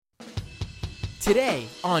Today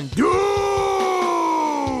on Doomed!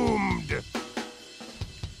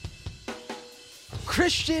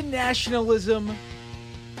 Christian nationalism,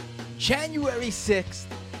 January 6th,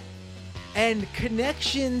 and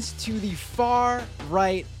connections to the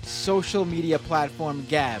far-right social media platform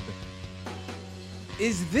Gab.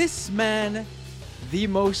 Is this man the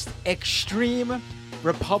most extreme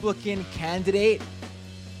Republican candidate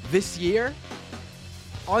this year?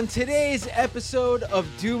 On today's episode of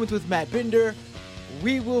Doomed with Matt Binder,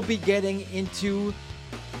 we will be getting into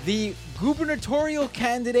the gubernatorial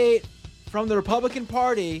candidate from the Republican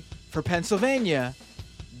Party for Pennsylvania,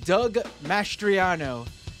 Doug Mastriano.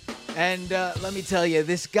 And let me tell you,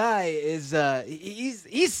 this guy is,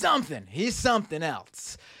 he's something. He's something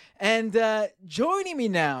else. And joining me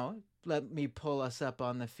now, let me pull us up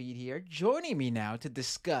on the feed here. Joining me now to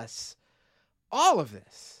discuss all of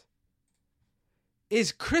this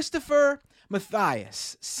is Christopher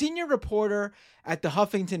Mathias, senior reporter at the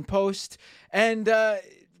Huffington Post. And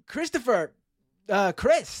Christopher,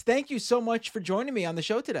 Chris, thank you so much for joining me on the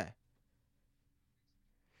show today.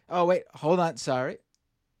 Oh, wait, hold on. Sorry.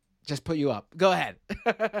 Just put you up. Go ahead.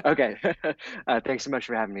 Okay. Thanks so much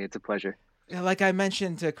for having me. It's a pleasure. Like I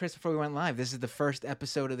mentioned to Chris before we went live, this is the first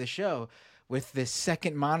episode of the show with this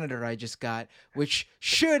second monitor I just got, which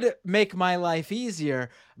should make my life easier.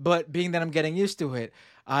 But being that I'm getting used to it,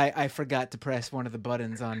 I forgot to press one of the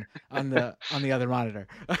buttons on the other monitor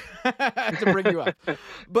to bring you up.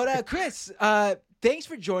 But Chris, thanks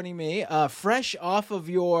for joining me. Fresh off of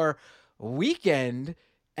your weekend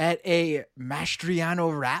at a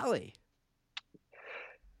Mastriano rally.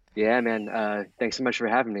 Yeah, man. Thanks so much for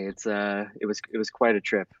having me. It was quite a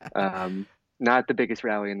trip. Not the biggest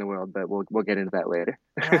rally in the world, but we'll get into that later.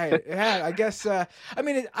 Right. Yeah, I guess. I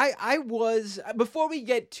was, before we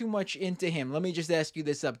get too much into him, let me just ask you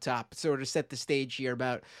this up top, sort of set the stage here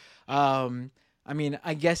about,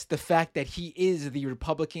 I guess the fact that he is the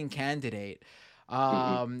Republican candidate,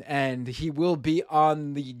 and he will be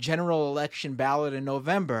on the general election ballot in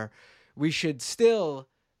November. We should still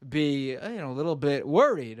be, a little bit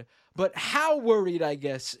worried. But how worried, I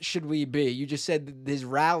guess, should we be? You just said that his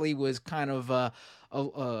rally was kind of,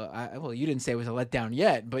 well, you didn't say it was a letdown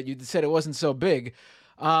yet, but you said it wasn't so big.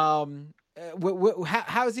 How's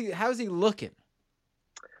he looking?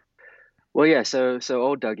 Well, yeah. So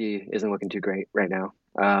old Dougie isn't looking too great right now.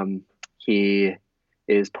 He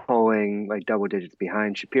is polling like double digits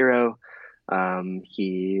behind Shapiro.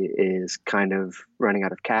 He is kind of running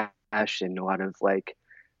out of cash, and a lot of like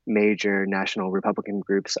major national Republican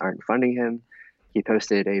groups aren't funding him. He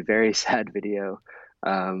posted a very sad video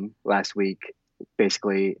last week,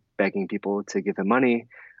 basically begging people to give him money,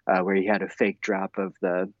 where he had a fake drop of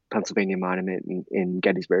the Pennsylvania monument in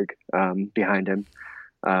Gettysburg behind him,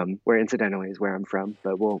 where incidentally is where I'm from,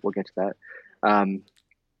 but we'll get to that.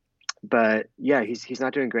 But yeah, he's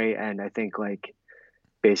not doing great, and I think like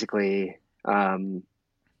basically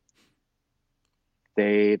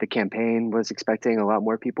the campaign was expecting a lot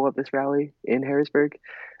more people at this rally in Harrisburg.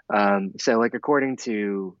 So like according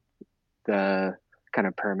to the kind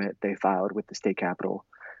of permit they filed with the state capitol,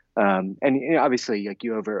 and obviously like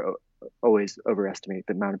you always overestimate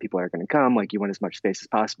the amount of people that are going to come. Like you want as much space as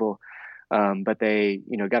possible, but they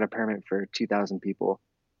got a permit for 2,000 people,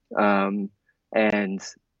 and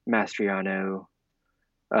Mastriano,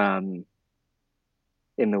 in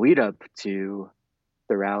the lead up to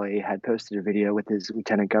the rally, had posted a video with his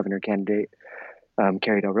lieutenant governor candidate,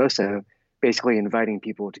 Carrie Del Rosso, basically inviting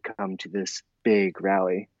people to come to this big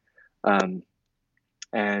rally.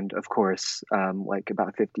 And of course, like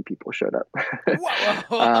about 50 people showed up.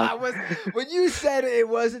 Whoa. When you said it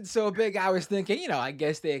wasn't so big, I was thinking, I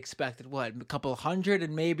guess they expected a couple hundred,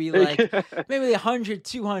 and maybe like maybe 100,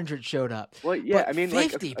 200 showed up. Well, yeah, but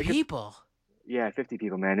 50 like, people. Yeah, 50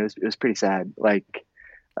 people, man. It was pretty sad. Like,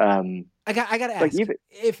 I gotta ask, like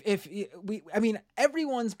if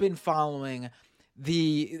everyone's been following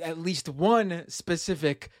at least one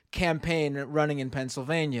specific campaign running in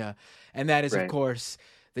Pennsylvania, and that is, right, of course,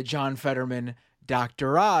 the John Fetterman,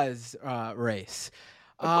 Dr. Oz race.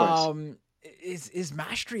 Is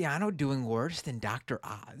Mastriano doing worse than Dr.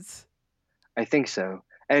 Oz? I think so.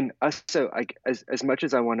 And also, like, as much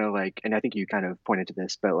as I want to, like, and I think you kind of pointed to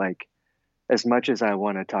this, but like, as much as I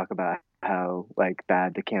want to talk about how like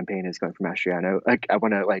bad the campaign is going for Mastriano, like I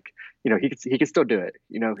want to like, he could still do it.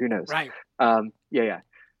 Who knows? Right. Yeah.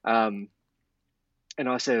 And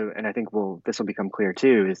also, and I think this will become clear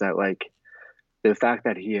too, is that like the fact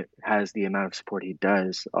that he has the amount of support he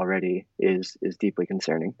does already is deeply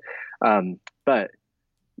concerning. But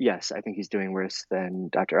yes, I think he's doing worse than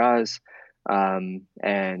Dr. Oz. And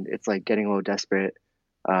it's like getting a little desperate.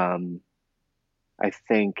 I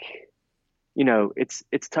think,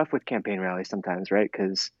 it's tough with campaign rallies sometimes, right?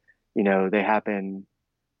 Because, they happen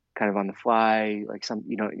kind of on the fly. Like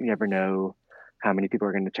you never know how many people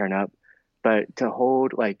are going to turn up. But to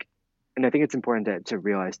hold like, and I think it's important to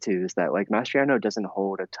realize too, is that like Mastriano doesn't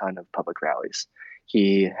hold a ton of public rallies.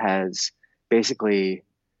 He has basically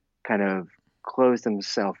kind of closed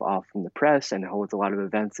himself off from the press and holds a lot of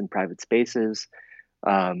events in private spaces.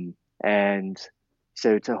 And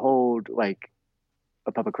so to hold like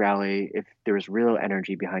a public rally, if there was real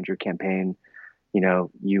energy behind your campaign,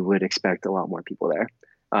 you would expect a lot more people there.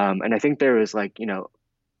 And I think there was like,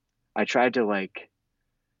 I tried to like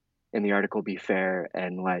in the article be fair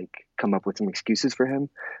and like come up with some excuses for him.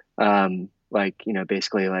 Like,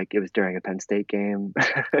 basically like it was during a Penn State game.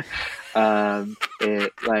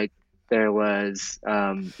 It like there was,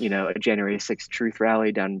 a January 6th truth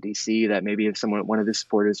rally down in DC that maybe if one of the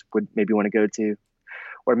supporters would maybe want to go to,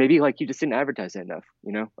 or maybe like you just didn't advertise it enough,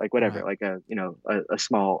 like whatever, Right. like a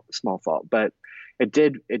small fault, but it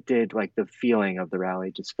did like the feeling of the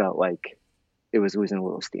rally just felt like it was losing a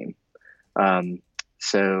little steam.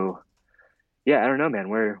 So yeah, I don't know, man.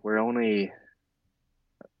 We're only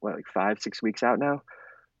what, like 5-6 weeks out now.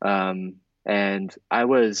 And I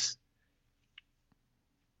was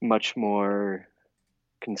much more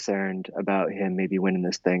concerned about him maybe winning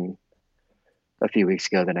this thing a few weeks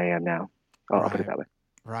ago than I am now. I'll put it Right. that way.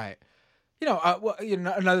 Right. Well,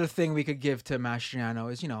 another thing we could give to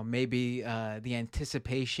Mastriano is, maybe the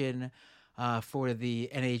anticipation for the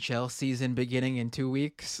NHL season beginning in 2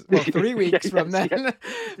 weeks. Well, 3 weeks Yeah, from yes, then.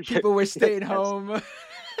 yes, People were yes, staying yes. home.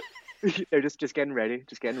 They're just getting ready,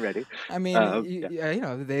 I mean,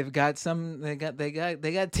 Yeah, they've got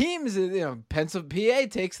they got teams. Pennsylvania PA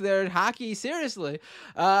takes their hockey seriously.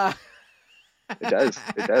 Uh, it does.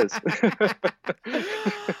 It does.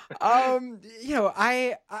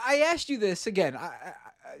 I asked you this again,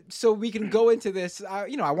 so we can go into this. I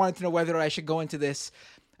wanted to know whether I should go into this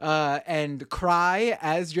and cry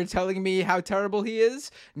as you're telling me how terrible he is,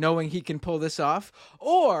 knowing he can pull this off,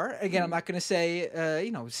 or again, I'm not going to say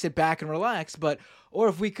sit back and relax, or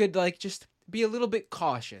if we could like just be a little bit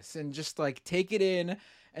cautious and just like take it in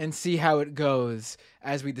and see how it goes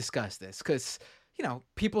as we discuss this, because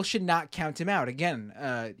people should not count him out. Again,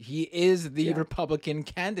 he is the Yeah, Republican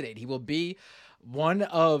candidate. He will be one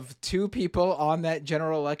of two people on that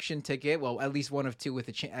general election ticket. Well, at least one of two with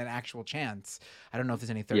an actual chance. I don't know if there's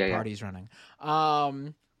any third yeah, yeah. parties running.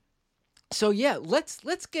 So yeah,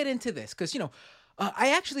 let's get into this, because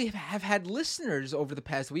I actually have had listeners over the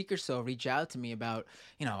past week or so reach out to me about,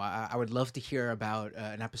 I would love to hear about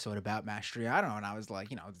an episode about Mastriano, and I was like,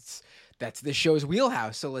 that's this show's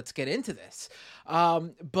wheelhouse, so let's get into this. Yeah.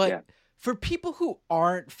 But for people who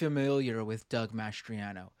aren't familiar with Doug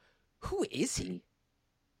Mastriano, who is Mhm. he?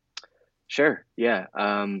 Sure. Yeah.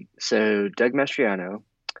 So Doug Mastriano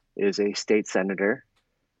is a state senator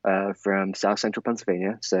from South Central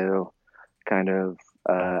Pennsylvania. So kind of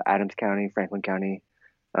Adams County, Franklin County.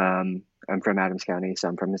 I'm from Adams County, so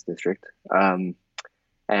I'm from his district.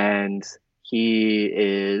 And he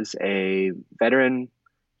is a veteran.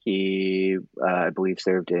 He, I believe,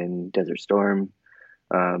 served in Desert Storm.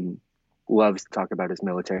 Um, Loves to talk about his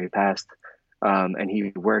military past. And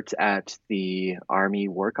he worked at the Army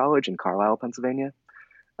War College in Carlisle, Pennsylvania.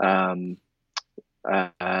 Um,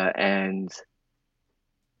 and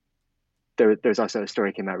there's also a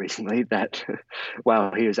story came out recently that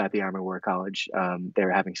while he was at the Army War College, they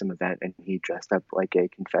were having some event and he dressed up like a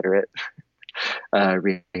Confederate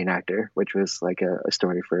reenactor, which was like a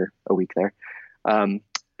story for a week there.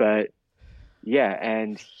 But yeah,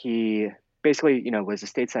 and he basically, was a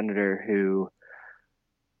state senator who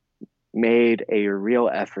made a real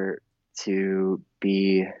effort to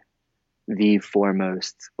be the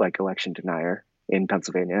foremost like election denier in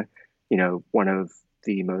Pennsylvania, one of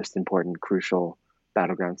the most important, crucial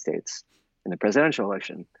battleground states in the presidential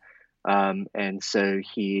election. And so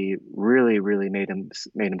he really, really made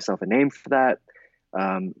himself a name for that.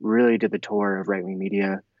 Really did the tour of right wing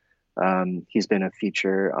media. He's been a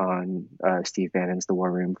feature on Steve Bannon's The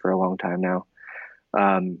War Room for a long time now.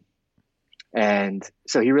 And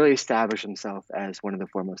so he really established himself as one of the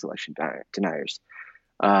foremost election deniers,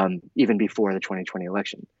 even before the 2020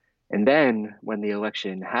 election. And then when the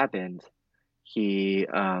election happened, he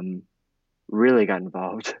really got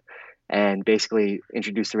involved and basically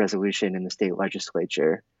introduced a resolution in the state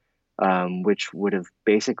legislature, which would have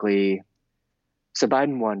basically, so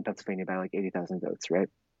Biden won Pennsylvania by like 80,000 votes, right?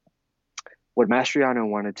 What Mastriano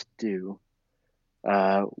wanted to do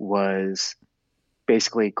was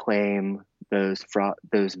basically claim those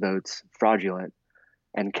votes fraudulent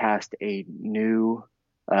and cast a new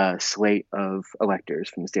slate of electors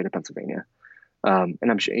from the state of Pennsylvania. And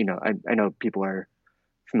I'm sure, I know people are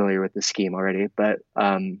familiar with the scheme already, but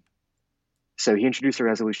so he introduced a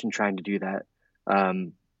resolution trying to do that.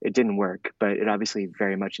 It didn't work, but it obviously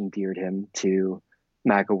very much endeared him to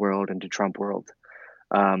MAGA world and to Trump world.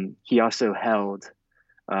 He also held,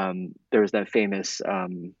 there was that famous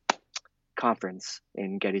conference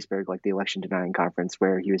in Gettysburg, like the election denying conference,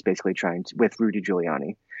 where he was basically trying to, with Rudy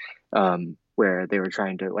Giuliani, where they were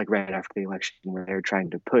trying to, like right after the election, where they were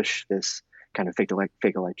trying to push this kind of fake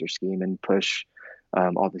elector scheme and push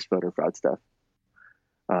all this voter fraud stuff.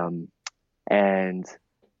 And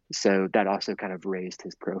so that also kind of raised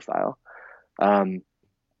his profile. And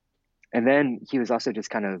then he was also just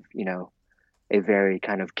kind of, a very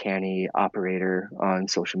kind of canny operator on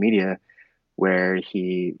social media, where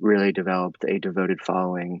he really developed a devoted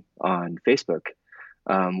following on Facebook,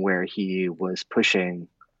 where he was pushing,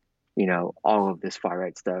 all of this far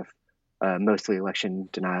right stuff, mostly election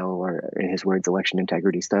denial, or in his words, election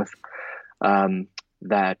integrity stuff,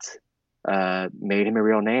 that made him a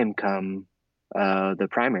real name come the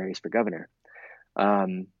primaries for governor.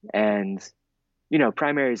 And,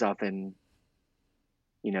 primaries often,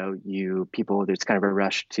 there's kind of a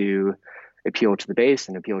rush to appeal to the base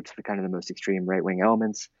and appeal to the kind of the most extreme right-wing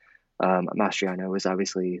elements. Mastriano was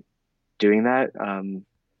obviously doing that.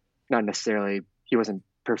 Not necessarily, he wasn't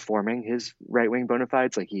performing his right-wing bona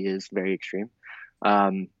fides, like he is very extreme.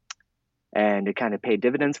 And it kind of paid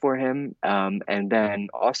dividends for him. And then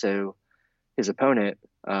also his opponent,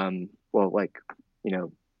 imminent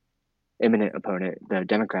opponent, the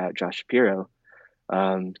Democrat, Josh Shapiro,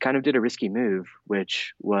 kind of did a risky move,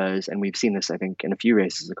 which was, and we've seen this, I think, in a few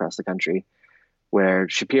races across the country, where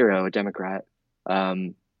Shapiro, a Democrat,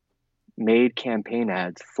 made campaign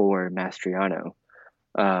ads for Mastriano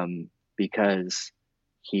because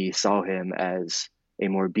he saw him as a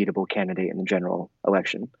more beatable candidate in the general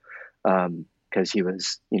election, because he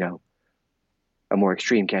was, a more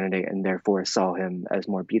extreme candidate and therefore saw him as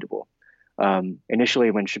more beatable.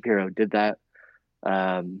 Initially, when Shapiro did that,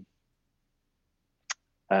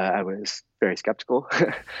 I was very skeptical.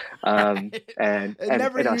 It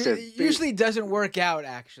usually doesn't work out,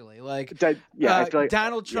 actually. Like, I feel like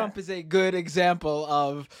Donald Trump is a good example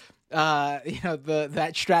of,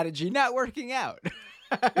 that strategy not working out.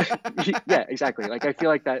 Yeah, exactly. Like, I feel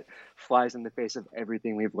like that flies in the face of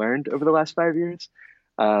everything we've learned over the last 5 years.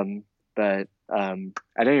 But at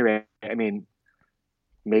any rate, I mean,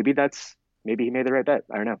 maybe he made the right bet.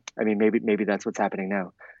 I don't know. I mean, maybe that's what's happening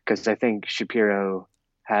now, because I think Shapiro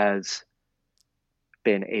has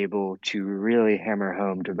been able to really hammer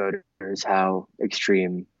home to voters how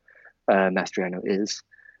extreme Mastriano is,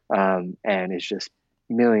 and it's just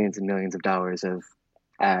millions and millions of dollars of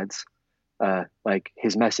ads. Like,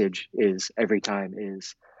 his message is every time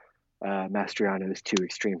is Mastriano is too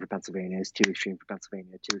extreme for Pennsylvania, is too extreme for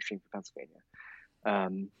Pennsylvania, too extreme for Pennsylvania.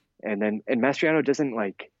 And Mastriano doesn't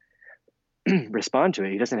like respond to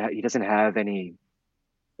it. He doesn't have any.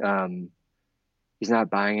 He's not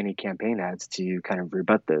buying any campaign ads to kind of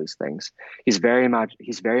rebut those things. He's very much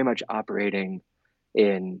operating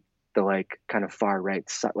in the like kind of far right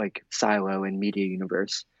like silo and media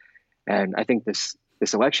universe. And I think this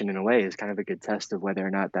election in a way is kind of a good test of whether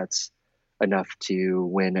or not that's enough to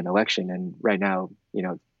win an election. And right now,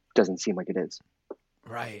 doesn't seem like it is.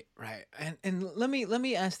 Right. And let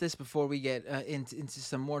me ask this before we get into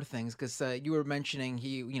some more things, because you were mentioning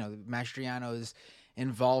Mastriano's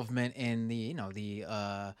involvement in the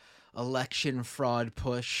election fraud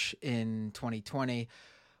push in 2020.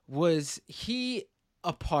 Was he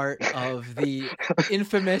a part of the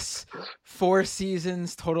infamous Four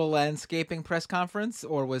Seasons Total Landscaping press conference,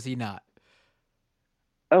 or was he not?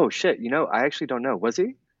 Oh shit! I actually don't know. Was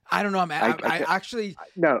he? I don't know. I actually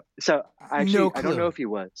no. So I don't know if he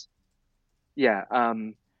was. Yeah.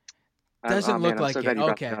 Doesn't look like it.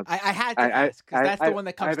 Okay. I had to ask, because that's the one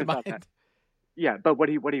that comes to mind. Yeah, but what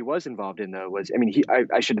he was involved in, though, was, I mean,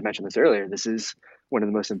 I should have mentioned this earlier. This is one of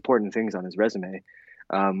the most important things on his resume,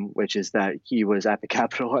 which is that he was at the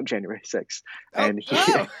Capitol on January 6th. And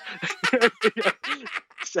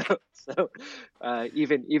so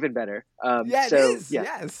even better. Yeah, it is. Yeah.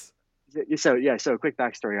 Yes. So a quick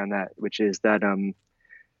backstory on that, which is that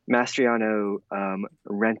Mastriano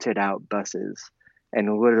rented out buses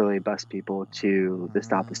and literally bused people to the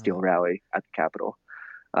Stop the Steal rally at the Capitol.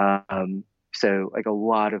 So like a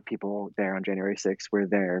lot of people there on January 6th were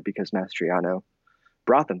there because Mastriano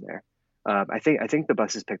brought them there. I think the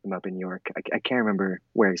buses picked them up in New York. I can't remember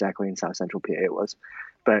where exactly in South Central PA it was,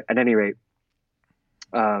 but at any rate,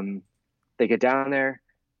 they get down there.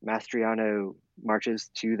 Mastriano marches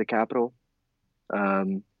to the Capitol.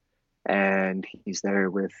 and he's there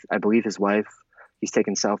with, I believe, his wife. He's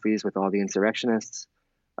taking selfies with all the insurrectionists.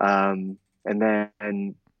 And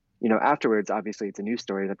then, afterwards, obviously, it's a news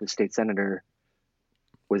story that the state senator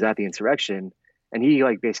was at the insurrection, and he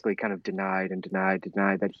like basically kind of denied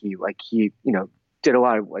that he did a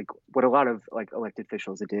lot of like what a lot of like elected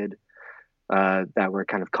officials did, that were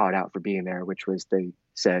kind of caught out for being there, which was they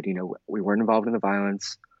said, we weren't involved in the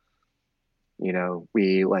violence.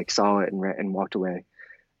 We like saw it and walked away.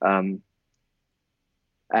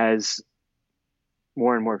 As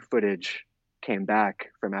more and more footage came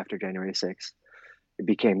back from after January 6th, it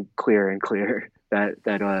became clearer and clearer that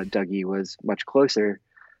Dougie was much closer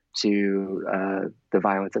to the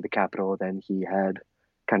violence at the Capitol than he had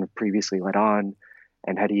kind of previously let on,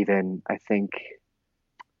 and had even, I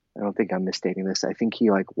don't think I'm misstating this, I think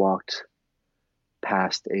he like walked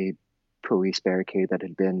past a police barricade that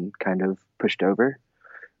had been kind of pushed over.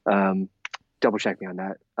 Double check me on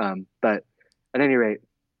that. But at any rate,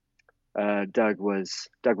 Doug was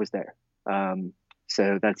there.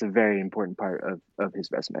 So that's a very important part of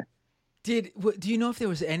his resume. Do you know if there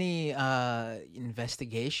was any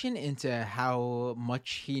investigation into how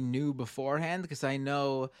much he knew beforehand? Because I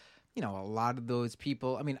know, a lot of those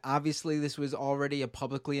people, I mean, obviously this was already a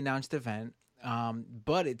publicly announced event,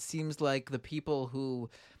 but it seems like the people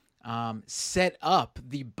who set up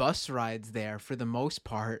the bus rides there, for the most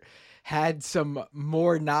part, had some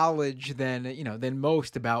more knowledge than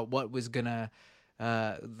most about what was gonna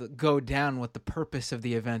go down, what the purpose of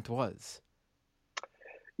the event was.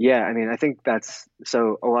 Yeah, I mean, I think that's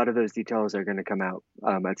so. A lot of those details are going to come out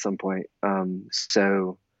at some point.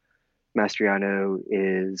 So Mastriano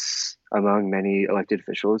is among many elected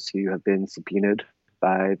officials who have been subpoenaed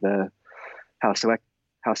by the House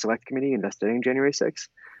Select Committee investigating January 6th.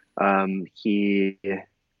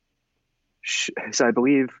 So I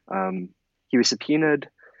believe he was subpoenaed,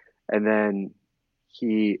 and then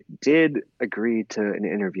he did agree to an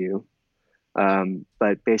interview,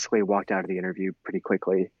 but basically walked out of the interview pretty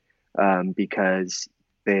quickly, because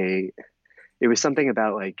it was something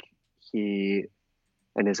about like he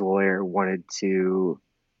and his lawyer wanted to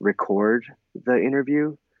record the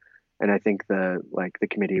interview, and I think the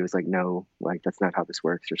committee was like, no, like that's not how this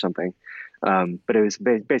works or something. But it was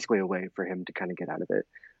basically a way for him to kind of get out of it.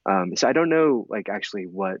 So I don't know like actually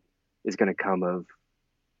what is going to come of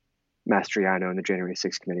Mastriano and the January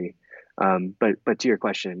 6th committee. But to your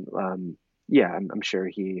question, yeah, I'm sure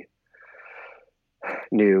he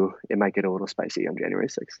knew it might get a little spicy on January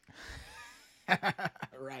 6th.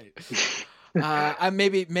 Right.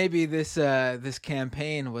 Maybe this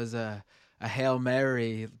campaign was a Hail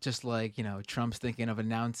Mary, just like, Trump's thinking of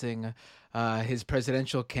announcing his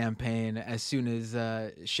presidential campaign as soon as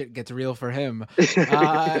shit gets real for him.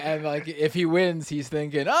 And like if he wins, he's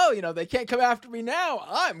thinking, oh, they can't come after me now.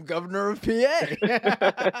 I'm governor of PA.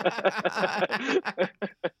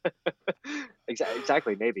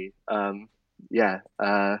 Exactly, maybe. Yeah.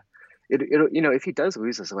 It'll if he does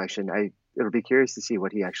lose this election, it'll be curious to see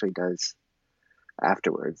what he actually does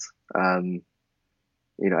afterwards.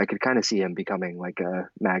 I could kind of see him becoming like a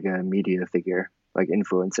MAGA media figure, like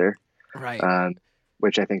influencer, right?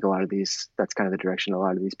 Which I think that's kind of the direction a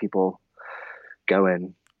lot of these people go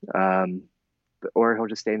in. Or he'll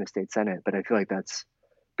just stay in the state Senate, but I feel like that's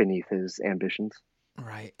beneath his ambitions.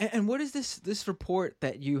 Right. And what is this report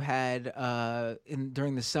that you had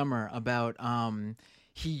during the summer about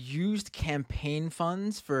he used campaign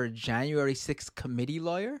funds for January 6th committee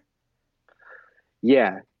lawyer?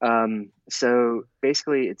 Yeah. So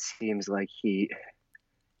basically it seems like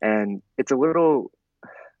and it's a little,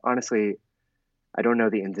 honestly, I don't know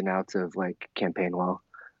the ins and outs of like campaign law.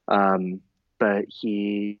 But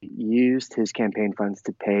he used his campaign funds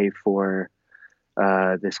to pay for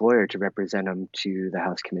this lawyer to represent him to the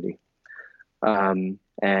House committee.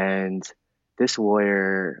 And this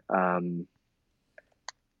lawyer,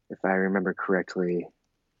 if I remember correctly,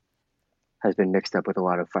 has been mixed up with a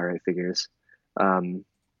lot of far-right figures.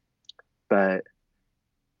 But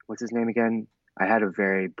what's his name again? I had a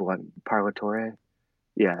very blunt Parlatore.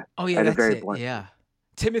 Yeah. Oh yeah, that's it. Blunt, yeah.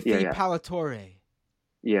 Timothy Parlatore.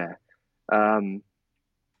 Yeah.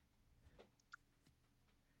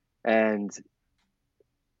 And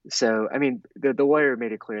so, I mean, the lawyer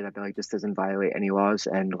made it clear that like this doesn't violate any laws,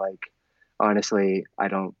 and like honestly, I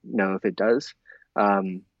don't know if it does.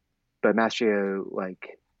 But Mastrio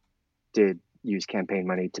like did use campaign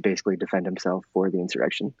money to basically defend himself for the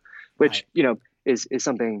insurrection, which is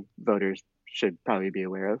something voters should probably be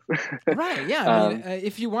aware of. Right. Yeah. I mean,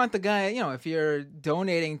 if you want the guy, if you're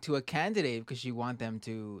donating to a candidate because you want them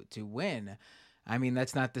to win, I mean,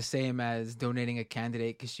 that's not the same as donating a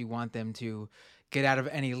candidate because you want them to get out of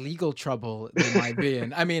any legal trouble they might be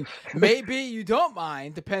in. I mean, maybe you don't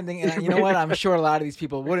mind, depending. And you know what? I'm sure a lot of these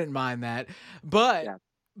people wouldn't mind that, but Yeah.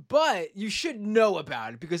 but you should know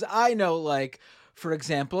about it, because I know, like, for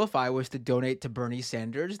example, if I was to donate to Bernie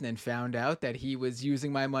Sanders and then found out that he was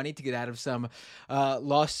using my money to get out of some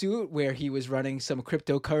lawsuit where he was running some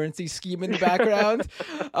cryptocurrency scheme in the background,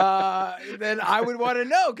 then I would want to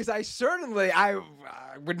know, because I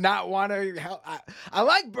would not want to help. I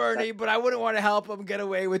like Bernie, but I wouldn't want to help him get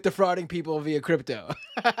away with defrauding people via crypto.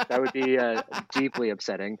 That would be deeply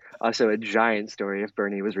upsetting. Also, a giant story if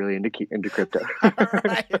Bernie was really into crypto.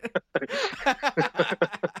 Right.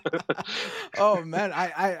 Oh man,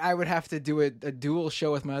 I would have to do a dual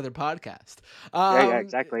show with my other podcast. Yeah,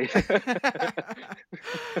 exactly.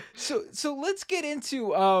 So let's get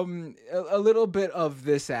into a little bit of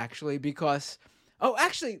this, actually, because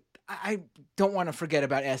actually I don't want to forget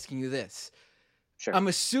about asking you this. Sure. I'm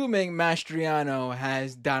assuming Mastriano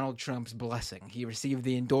has Donald Trump's blessing. He received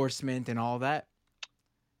the endorsement and all that.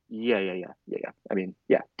 Yeah. I mean,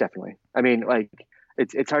 yeah, definitely. I mean, like,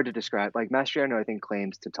 it's hard to describe. Like, Mastriano, I think,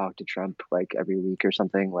 claims to talk to Trump like every week or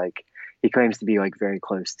something. Like, he claims to be like very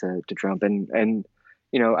close to Trump, and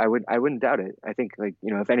you know, I wouldn't doubt it. I think, like,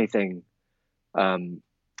 you know, if anything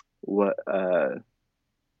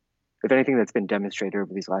that's been demonstrated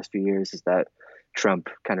over these last few years is that Trump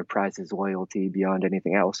kind of prizes loyalty beyond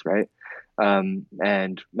anything else, right? And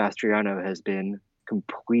Mastriano has been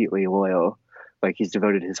completely loyal. Like, he's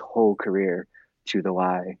devoted his whole career to the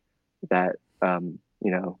lie that you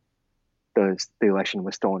know, the election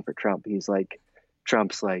was stolen for Trump. He's like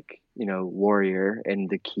Trump's, like, you know, warrior in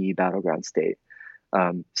the key battleground state.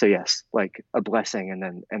 So yes, like a blessing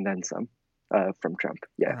and then some from Trump.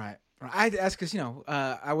 Yeah. Right. I had to ask because, you know,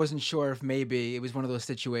 I wasn't sure if maybe it was one of those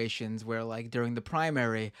situations where, like, during the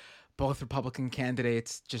primary, both Republican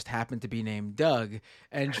candidates just happened to be named Doug,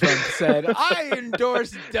 and Trump said, "I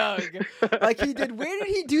endorse Doug," like he did. Where did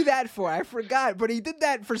he do that for? I forgot, but he did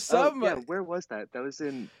that for some. Oh, yeah, where was that? That was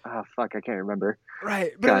in. Oh fuck, I can't remember.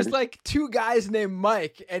 Right, but it was like two guys named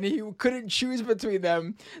Mike, and he couldn't choose between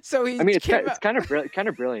them. So he. I mean, it's kind of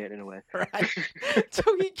brilliant in a way. Right. So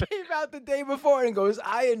he came out the day before and goes,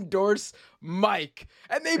 "I endorse Mike,"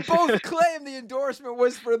 and they both claimed the endorsement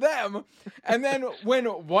was for them. And then when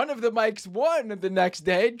one of the Mikes won the next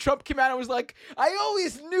day, Trump came out and was like, "I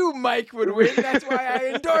always knew Mike would win. That's why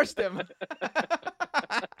I endorsed him."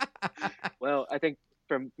 Well, I think,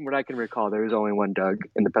 from what I can recall, there was only one Doug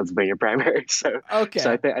in the Pennsylvania primary. So okay.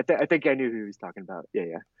 So I think I knew who he was talking about.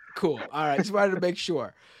 Yeah. Cool. All right. Just wanted to make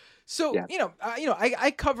sure. So, yeah.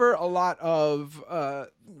 I cover a lot of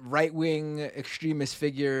right-wing extremist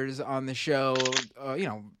figures on the show,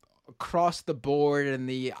 across the board in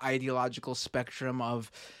the ideological spectrum of,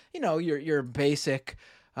 your basic,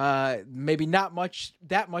 maybe not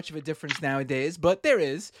that much of a difference nowadays, but there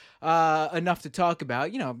is enough to talk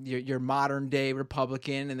about, your modern day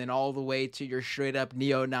Republican, and then all the way to your straight up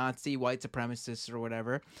neo-Nazi white supremacists or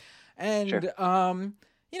whatever. And, sure.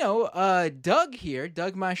 Doug here,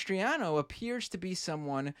 Doug Mastriano, appears to be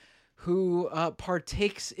someone who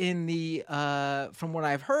partakes in the, from what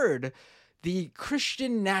I've heard, the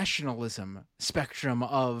Christian nationalism spectrum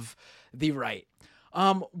of the right.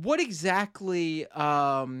 What exactly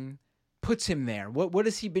puts him there? What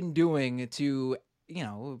has he been doing to,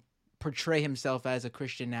 portray himself as a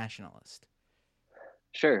Christian nationalist?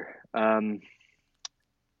 Sure.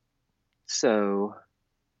 So,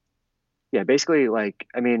 yeah, basically, like,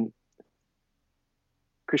 I mean,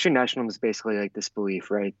 Christian nationalism is basically like this belief,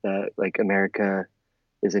 right, that like America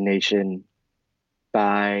is a nation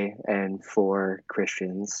by and for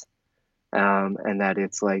Christians, and that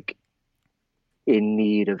it's like in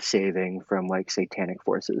need of saving from like satanic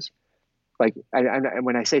forces. Like,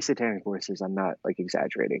 when I say satanic forces, I'm not like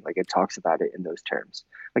exaggerating. Like, it talks about it in those terms.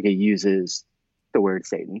 Like, it uses the word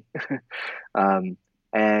Satan,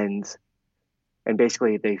 and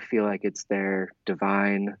basically they feel like it's their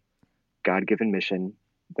divine, God-given mission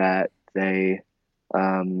that they,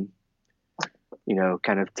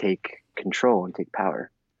 kind of take control and take power.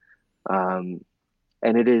 And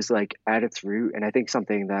it is like at its root, and I think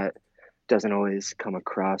something that doesn't always come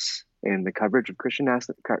across in the coverage of Christian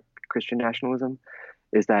nationalism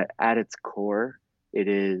is that at its core, it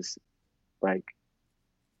is like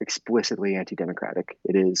explicitly anti-democratic.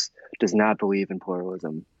 Does not believe in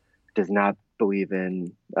pluralism, does not believe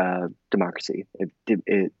in democracy.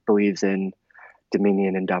 It believes in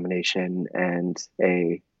dominion and domination, and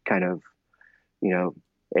a kind of,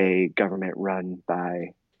 a government run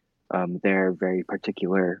by their very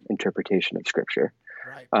particular interpretation of Scripture.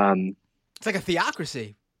 Right. It's like a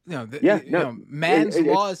theocracy. Yeah, no, man's it's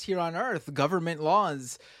laws here on earth, government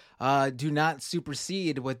laws, do not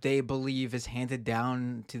supersede what they believe is handed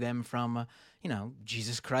down to them from,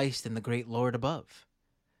 Jesus Christ and the great Lord above.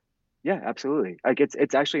 yeah, absolutely. Like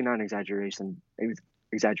it's actually not an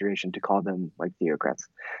exaggeration to call them like theocrats,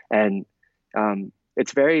 and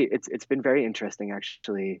it's been very interesting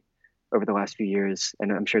actually over the last few years,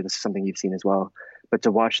 and I'm sure this is something you've seen as well. But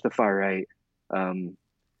to watch the far right, um,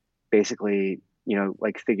 basically,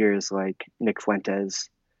 like figures like Nick Fuentes,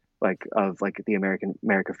 like of like the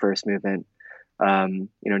America First movement.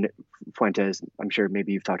 Nick Fuentes, I'm sure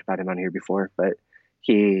maybe you've talked about him on here before, but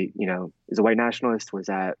he, is a white nationalist, was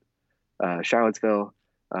at Charlottesville.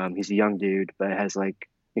 He's a young dude, but has like,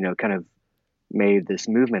 kind of made this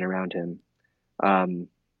movement around him, um,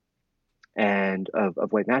 and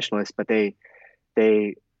of white nationalists, but they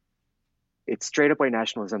it's straight up white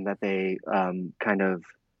nationalism that they kind of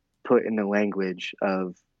put in the language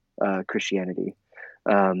of Christianity,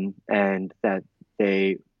 and that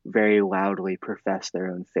they very loudly profess their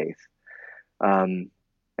own faith. And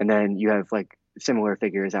then you have like similar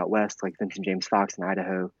figures out west, like Vincent James Fox in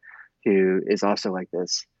Idaho, who is also like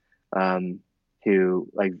this, who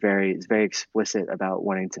like is very explicit about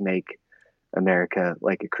wanting to make America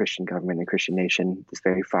like a Christian government and Christian nation, this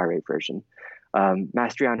very far right version.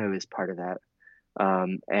 Mastriano is part of that.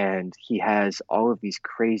 And he has all of these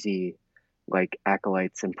crazy like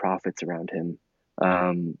acolytes and prophets around him,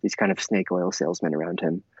 these kind of snake oil salesmen around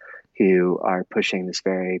him who are pushing this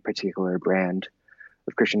very particular brand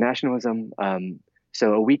of Christian nationalism.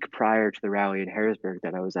 So a week prior to the rally in Harrisburg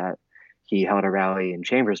that I was at, he held a rally in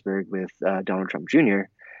Chambersburg with Donald Trump Jr.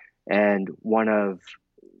 And one of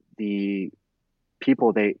the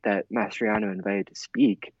people that Mastriano invited to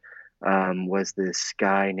speak was this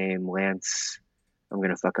guy named Lance. I'm going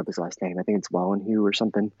to fuck up his last name. I think it's Wallenhue or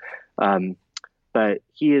something. But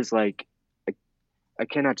he is like, I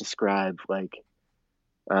cannot describe like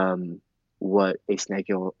what a snake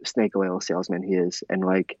oil salesman he is. And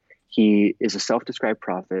like, he is a self-described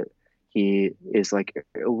prophet. He is like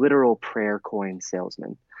a literal prayer coin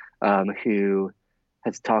salesman, who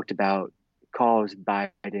has talked about, calls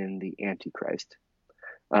Biden the Antichrist.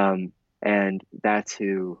 And that's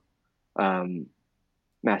who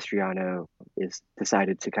Mastriano is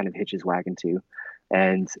decided to kind of hitch his wagon to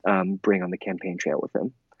and bring on the campaign trail with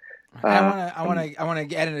him. I want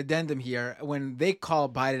to add an addendum here. When they call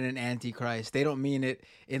Biden an antichrist, they don't mean it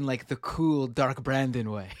in like the cool Dark Brandon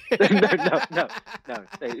way. No.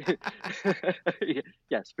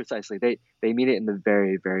 Yes, precisely. They mean it in the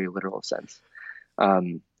very, very literal sense.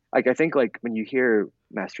 Like I think like when you hear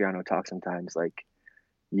Mastriano talk sometimes, like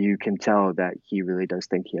you can tell that he really does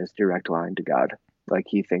think he has direct line to God. Like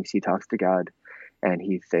he thinks he talks to God, and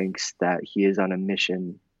he thinks that he is on a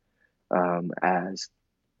mission as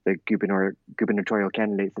the gubernatorial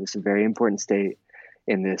candidate for this very important state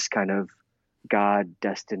in this kind of God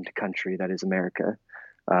destined country that is America.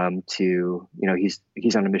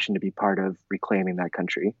 He's on a mission to be part of reclaiming that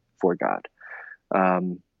country for God.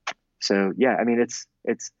 So yeah, I mean, it's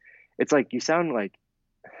like you sound like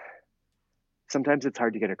sometimes it's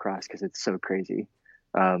hard to get across because it's so crazy.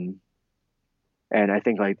 And I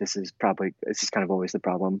think like this is kind of always the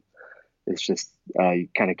problem. It's just you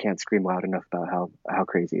kind of can't scream loud enough about how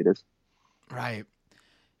crazy it is. Right.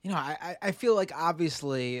 I feel like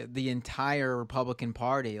obviously the entire Republican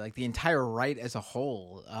Party, like the entire right as a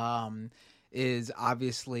whole, is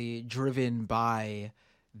obviously driven by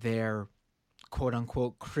their quote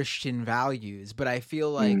unquote Christian values. But I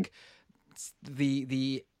feel like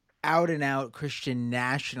the out and out Christian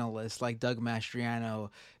nationalists like Doug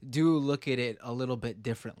Mastriano do look at it a little bit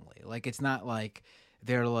differently. Like it's not like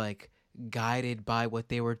they're like guided by what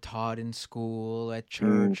they were taught in school at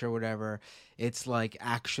church or whatever. It's like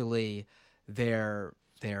actually they're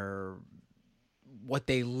what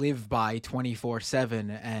they live by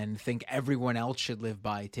 24/7 and think everyone else should live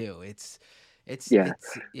by too. It's yeah.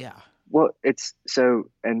 Well,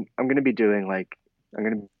 and I'm going to be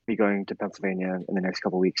going to Pennsylvania in the next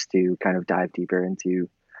couple of weeks to kind of dive deeper into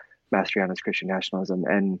Mastriano's Christian nationalism.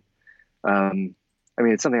 And I mean,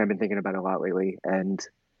 it's something I've been thinking about a lot lately. And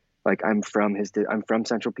like, I'm from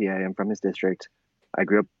Central PA. I'm from his district. I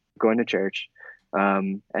grew up going to church.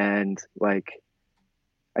 And like,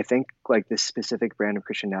 I think like this specific brand of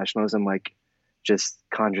Christian nationalism, like just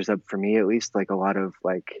conjures up for me, at least, like a lot of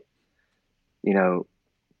like,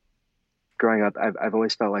 growing up, I've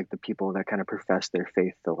always felt like the people that kind of profess their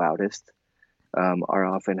faith the loudest are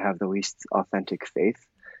often have the least authentic faith,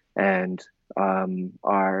 and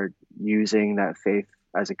are using that faith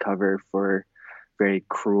as a cover for very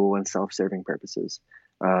cruel and self-serving purposes.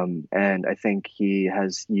 And I think he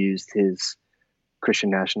has used his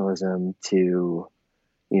Christian nationalism to,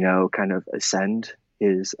 kind of ascend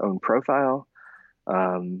his own profile,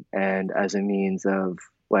 and as a means of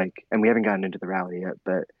like, and we haven't gotten into the rally yet,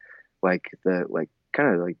 but like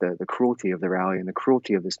kind of like the cruelty of the rally and the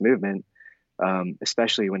cruelty of this movement,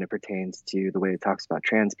 especially when it pertains to the way it talks about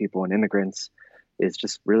trans people and immigrants, is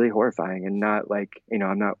just really horrifying, and not like,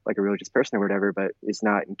 I'm not like a religious person or whatever, but it's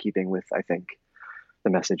not in keeping with, I think,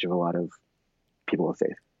 the message of a lot of people of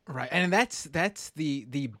faith. Right, and that's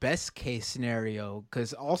the best case scenario,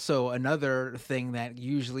 because also another thing that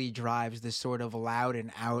usually drives this sort of loud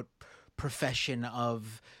and out profession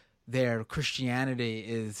of their Christianity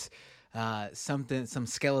is some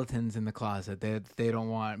skeletons in the closet that they don't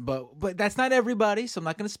want. But that's not everybody, so I'm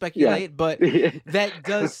not going to speculate. Yeah. But that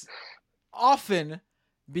does often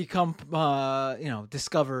become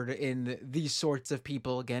discovered in these sorts of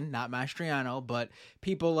people. Again, not Mastriano, but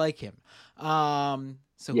people like him.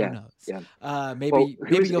 So Yeah, who knows? yeah. Maybe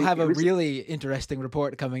you'll have a really interesting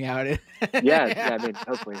report coming out. Yeah. I mean,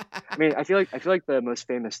 hopefully. I mean, I feel like the most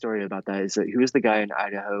famous story about that is that who was the guy in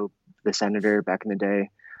Idaho, the senator back in the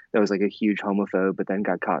day, that was like a huge homophobe, but then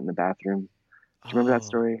got caught in the bathroom. Do you remember that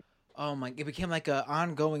story? Oh my! It became like an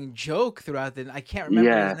ongoing joke throughout the. I can't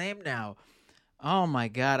remember his name now. Oh my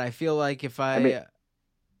God! I feel like if I mean,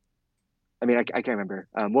 I can't remember.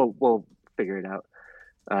 We'll figure it out.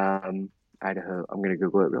 Idaho. I'm gonna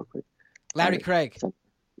Google it real quick. Larry Craig.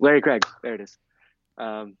 Larry Craig. There it is.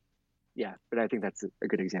 Yeah, but I think that's a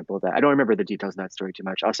good example of that. I don't remember the details of that story too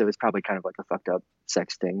much. Also, it's probably kind of like a fucked up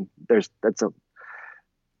sex thing. There's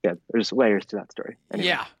layers to that story.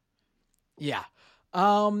 Anyway. Yeah.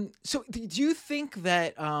 So do you think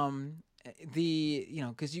that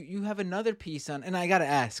because you have another piece on, and I gotta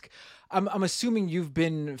ask, I'm assuming you've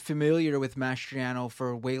been familiar with Mastriano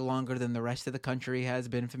for way longer than the rest of the country has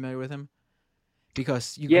been familiar with him,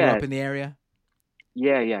 because you grew up in the area.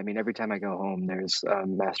 Yeah. I mean, every time I go home, there's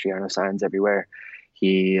Mastriano signs everywhere.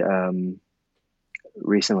 He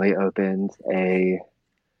recently opened a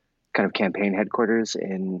kind of campaign headquarters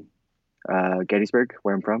in Gettysburg,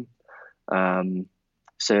 where I'm from.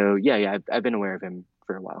 So yeah, I've been aware of him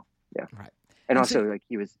for a while. Yeah. Right. And also, like,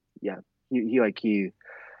 he had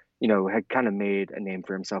kind of made a name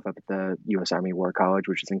for himself up at the U.S. Army War College,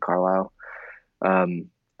 which is in Carlisle.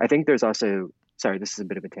 I think there's also, sorry, this is a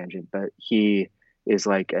bit of a tangent, but he is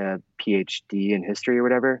like a PhD in history or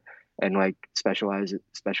whatever, and like specializes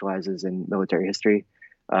in military history.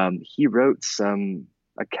 He wrote some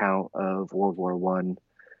account of World War One,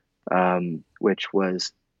 which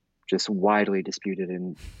was just widely disputed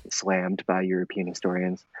and slammed by European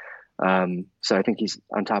historians. So I think he's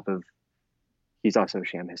also a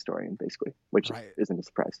sham historian, basically, which isn't a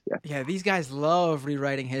surprise. Yeah, these guys love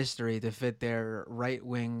rewriting history to fit their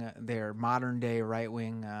modern day right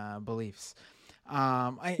wing beliefs.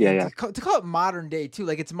 To call it modern day too,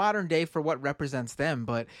 like it's modern day for what represents them,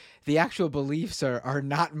 but the actual beliefs are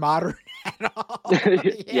not modern at all.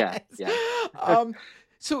 Yeah.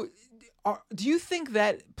 So do you think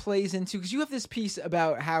that plays into, because you have this piece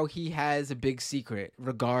about how he has a big secret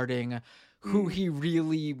regarding who he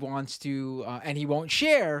really wants to, and he won't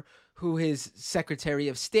share who his Secretary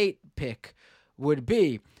of State pick would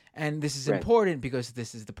be. And this is important because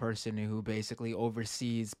this is the person who basically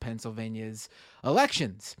oversees Pennsylvania's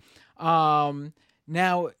elections.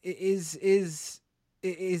 Now, is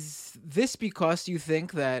this because you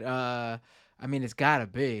think that? I mean, it's got to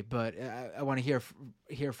be, but I want to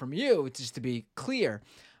hear from you, just to be clear.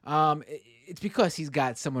 It's because he's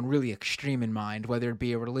got someone really extreme in mind, whether it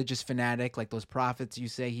be a religious fanatic like those prophets you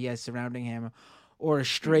say he has surrounding him, or a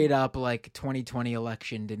straight up like 2020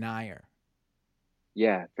 election denier.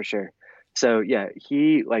 Yeah, for sure. So yeah,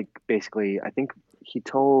 he basically, I think he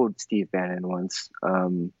told Steve Bannon once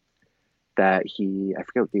that I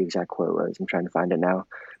forget what the exact quote was. I'm trying to find it now,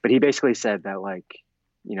 but he basically said that I'm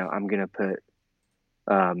going to put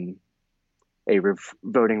a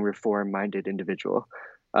voting reform minded individual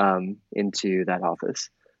into that office,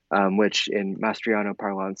 which in Mastriano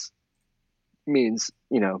parlance means,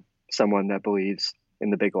 someone that believes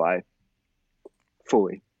in the big lie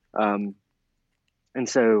fully. And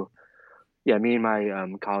so, yeah, me and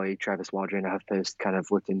my colleague, Travis Waldron, at HuffPost kind of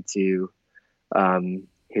looked into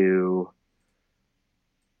who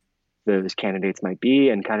those candidates might be,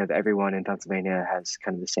 and kind of everyone in Pennsylvania has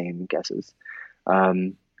kind of the same guesses.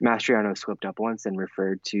 Mastriano slipped up once and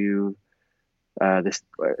referred to this.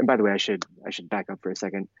 And by the way, I should back up for a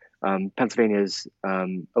second. Pennsylvania is a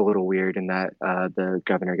little weird in that the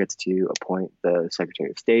governor gets to appoint the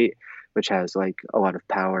Secretary of State, which has a lot of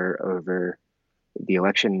power over the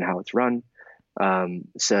election and how it's run.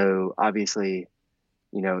 So obviously,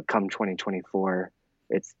 come 2024,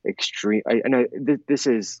 it's extreme. I know this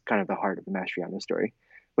is kind of the heart of the Mastriano story,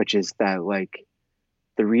 which is that like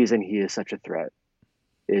the reason he is such a threat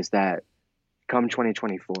is that come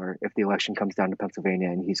 2024, if the election comes down to Pennsylvania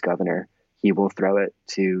and he's governor, he will throw it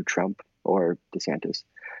to Trump or DeSantis.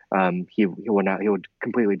 He will not. He would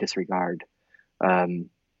completely disregard,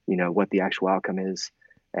 what the actual outcome is,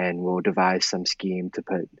 and will devise some scheme to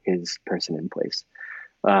put his person in place.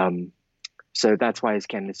 So that's why his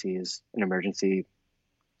candidacy is an emergency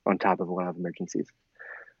on top of a lot of emergencies.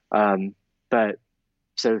 But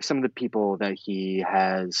so some of the people that he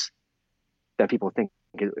has that people think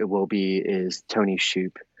it will be is Tony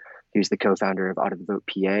Shoup. He's the co-founder of Audit the Vote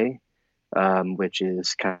PA, which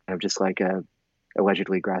is kind of just like a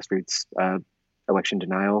allegedly grassroots election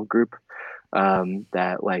denial group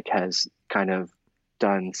that like has kind of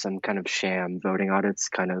done some kind of sham voting audits,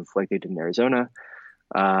 kind of like they did in Arizona.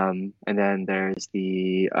 And then there's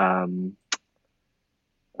the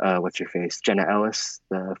what's your face, Jenna Ellis,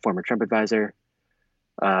 the former Trump advisor,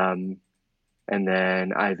 and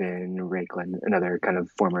then Ivan Raiklin, another kind of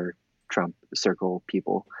former Trump circle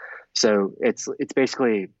people. So it's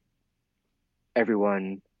basically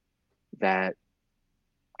everyone that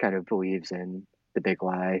kind of believes in the big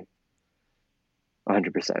lie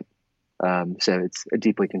 100%. So it's a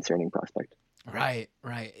deeply concerning prospect. Right,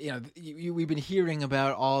 right. We've been hearing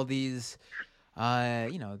about all these,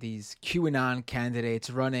 these QAnon candidates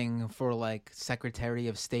running for like Secretary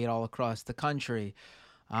of State all across the country.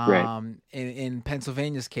 Right. In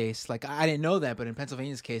Pennsylvania's case, like I didn't know that, but in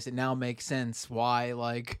Pennsylvania's case, it now makes sense why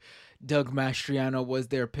like Doug Mastriano was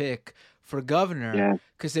their pick for governor,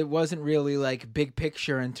 because it wasn't really like big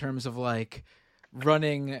picture in terms of like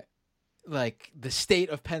running like the state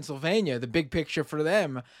of Pennsylvania. The big picture for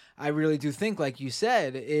them, I really do think, like you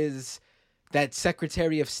said, is that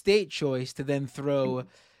Secretary of State choice to then throw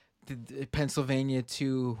Pennsylvania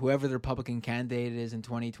to whoever the Republican candidate is in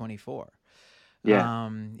 2024. Yeah.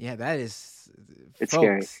 That is. It's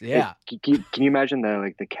folks, scary. Yeah. Can you imagine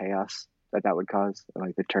the chaos that would cause,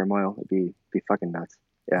 like the turmoil? It'd be fucking nuts.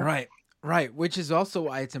 Yeah. Right. Which is also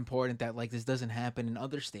why it's important that like this doesn't happen in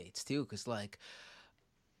other states too, because like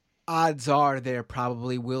odds are there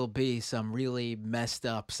probably will be some really messed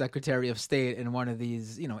up Secretary of State in one of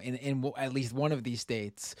these, in at least one of these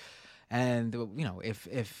states. And,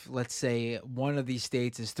 if let's say one of these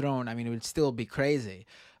states is thrown, I mean, it would still be crazy.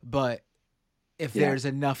 But if there's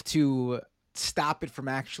enough to stop it from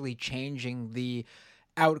actually changing the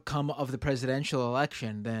outcome of the presidential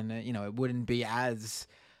election, then, it wouldn't be as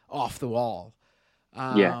off the wall.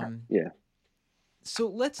 Yeah. So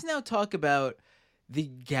let's now talk about the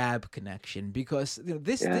Gab connection, because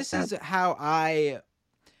this is how I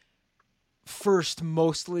first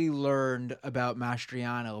mostly learned about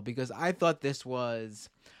Mastriano, because I thought this was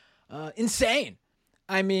insane.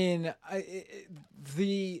 I mean,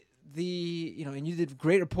 and you did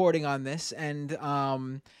great reporting on this, and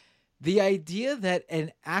the idea that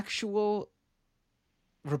an actual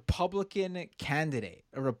Republican candidate,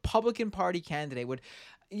 a Republican Party candidate would,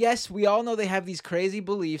 yes, we all know they have these crazy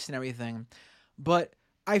beliefs and everything, but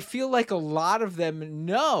I feel like a lot of them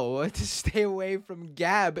know to stay away from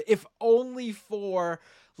Gab, if only for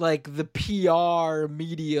like the PR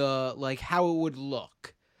media, like how it would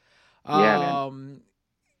look.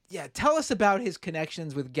 Yeah, tell us about his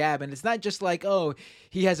connections with Gab. And it's not just like, oh,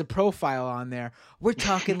 he has a profile on there. We're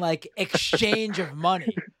talking like exchange of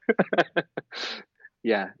money.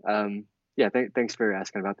 Yeah. Thanks for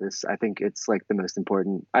asking about this. I think it's like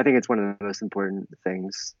I think it's one of the most important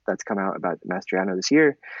things that's come out about Mastriano this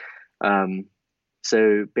year.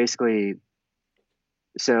 So basically,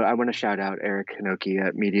 I want to shout out Eric Hinoki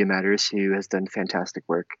at Media Matters, who has done fantastic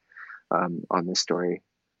work on this story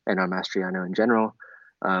and on Mastriano in general.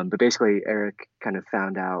 But basically, Eric kind of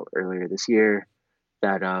found out earlier this year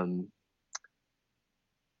that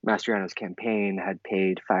Mastriano's campaign had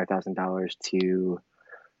paid $5,000 to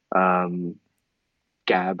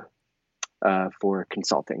Gab for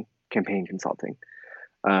campaign consulting.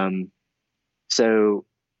 So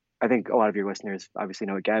I think a lot of your listeners obviously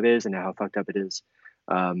know what Gab is and know how fucked up it is.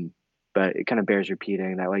 But it kind of bears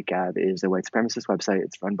repeating that like Gab is a white supremacist website.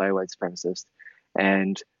 It's run by a white supremacist.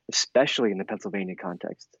 And especially in the Pennsylvania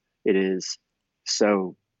context, it is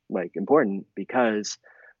so like important because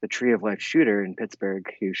the Tree of Life shooter in Pittsburgh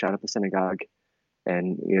who shot up a synagogue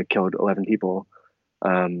and killed 11 people,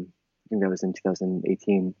 I think that was in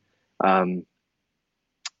 2018,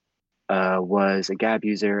 was a Gab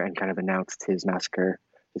user and kind of announced his massacre,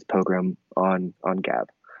 his pogrom on Gab.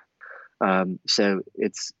 So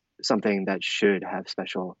it's something that should have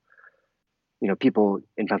special people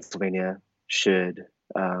in Pennsylvania should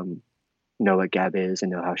know what Gab is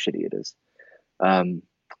and know how shitty it is.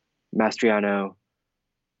 Mastriano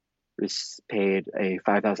was paid a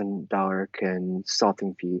 $5,000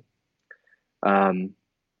 consulting fee.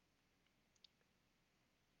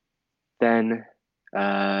 Then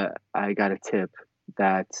I got a tip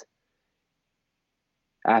that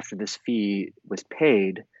after this fee was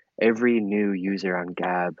paid, every new user on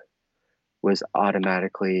Gab was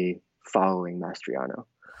automatically following Mastriano.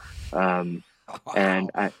 Wow.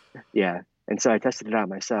 And so I tested it out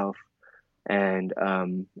myself, and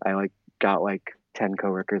I got 10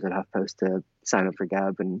 coworkers at HuffPost to sign up for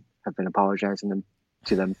Gab, and have been apologizing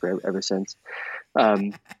to them for ever since.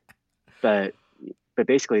 But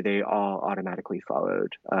basically they all automatically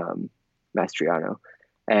followed Mastriano,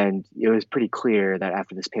 and it was pretty clear that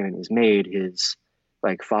after this payment was made, his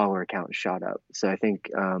follower count shot up. So I think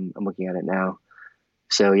I'm looking at it now.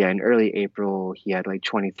 So yeah, in early April, he had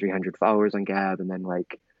 2,300 followers on Gab, and then a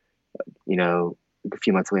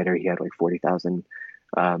few months later, he had 40,000.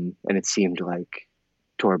 And it seemed like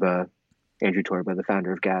Andrew Torba, the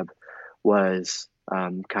founder of Gab, was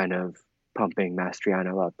kind of pumping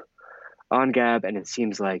Mastriano up on Gab, and it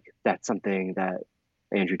seems like that's something that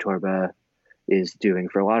Andrew Torba is doing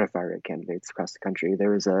for a lot of far-right candidates across the country.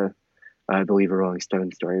 There was I believe, a Rolling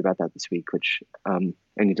Stone story about that this week, which I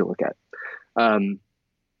need to look at.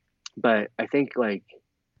 But I think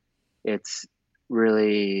it's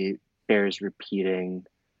really bears repeating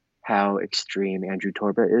how extreme Andrew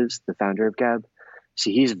Torba is, the founder of Gab.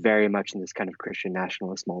 So he's very much in this kind of Christian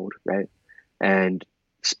nationalist mold, right? And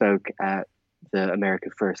spoke at the America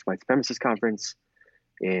First White Supremacist Conference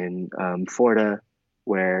in Florida,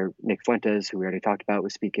 where Nick Fuentes, who we already talked about,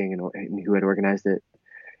 was speaking and who had organized it.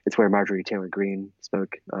 It's where Marjorie Taylor Greene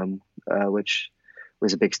spoke, which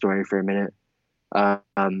was a big story for a minute. But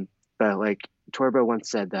Torba once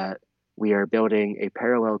said that we are building a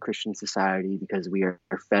parallel Christian society because we are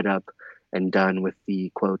fed up and done with the,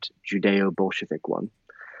 quote, Judeo-Bolshevik one,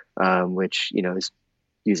 which, is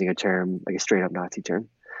using a term, a straight up Nazi term.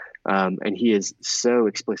 And he is so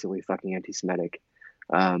explicitly fucking anti-Semitic,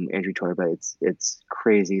 Andrew Torba. It's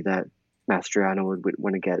crazy that Mastriano would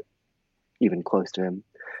want to get even close to him.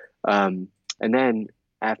 And then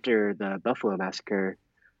after the Buffalo massacre,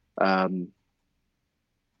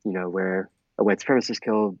 where a white supremacist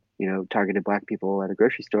killed, targeted Black people at a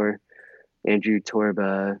grocery store, Andrew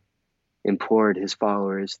Torba implored his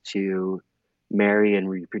followers to marry and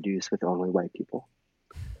reproduce with only white people.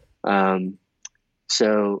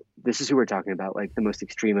 So this is who we're talking about, the most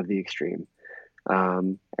extreme of the extreme.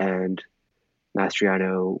 And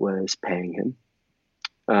Mastriano was paying him.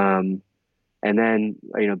 And then,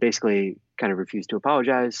 basically kind of refused to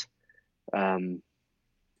apologize,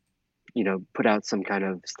 put out some kind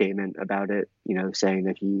of statement about it, saying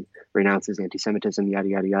that he renounces anti-Semitism, yada,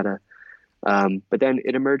 yada, yada. But then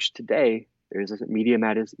it emerged today, there's a Media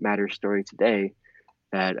Matters story today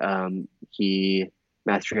that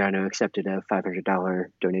Mastriano accepted a $500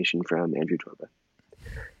 donation from Andrew Torba.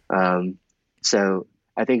 So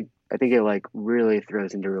I think it really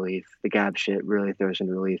throws into relief, the Gab shit really throws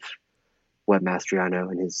into relief what Mastriano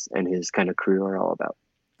and his kind of crew are all about.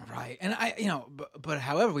 Right. And but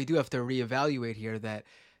however, we do have to reevaluate here that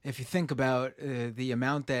if you think about the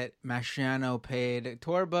amount that Mastriano paid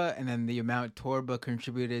Torba and then the amount Torba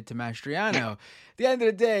contributed to Mastriano, at the end of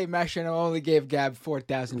the day, Mastriano only gave Gab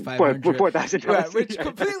 $4,500. $4,000. Right, which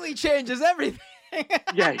completely changes everything.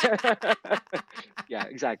 Yeah. Yeah,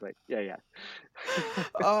 exactly. Yeah.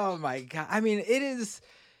 Oh my God. I mean, it's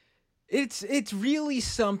really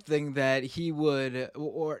something that he would,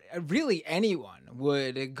 or really anyone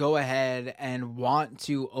would go ahead and want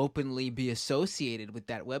to openly be associated with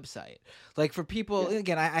that website. For people,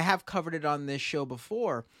 again, I have covered it on this show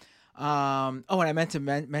before. And I meant to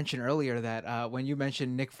mention earlier that when you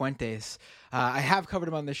mentioned Nick Fuentes, I have covered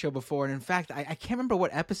him on this show before. And in fact, I can't remember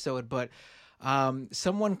what episode, but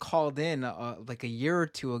someone called in a year or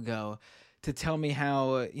two ago to tell me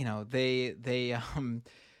how,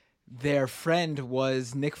 their friend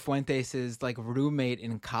was Nick Fuentes' roommate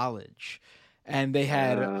in college, and they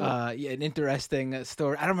had an interesting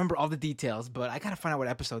story. I don't remember all the details, but I gotta find out what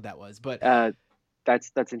episode that was. But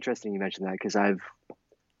that's interesting you mentioned that, because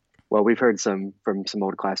we've heard from some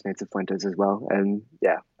old classmates of Fuentes as well, and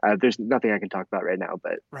there's nothing I can talk about right now,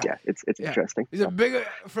 but right. Yeah, it's interesting. He's a big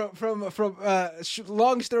from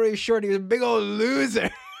long story short, he was a big old loser.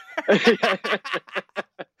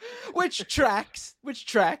 Which tracks.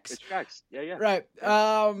 Yeah. Right.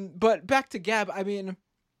 But back to Gab. I mean,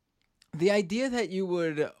 the idea that you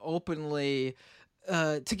would openly,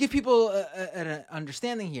 to give people an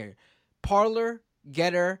understanding here, Parler,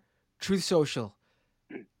 Getter, Truth Social.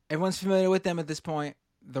 Everyone's familiar with them at this point.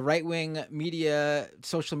 The right-wing media,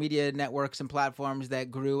 social media networks and platforms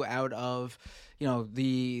that grew out of,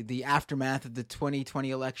 the aftermath of the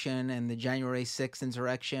 2020 election and the January 6th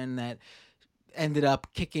insurrection that ended up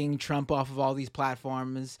kicking Trump off of all these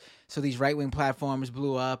platforms. So these right-wing platforms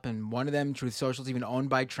blew up, and one of them, Truth Social, is even owned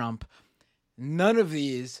by Trump. None of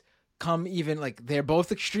these come even, like, they're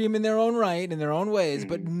both extreme in their own right, in their own ways,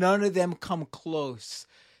 but none of them come close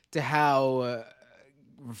to how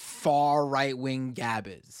far right-wing Gab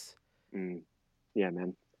is. Yeah,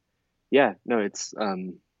 man. Yeah, no, it's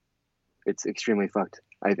extremely fucked.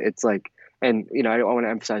 It's like, and I want to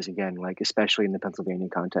emphasize again, like, especially in the Pennsylvania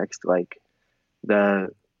context, like the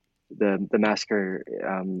massacre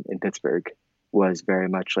in Pittsburgh was very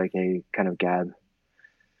much like a kind of Gab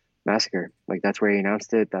massacre. Like, that's where he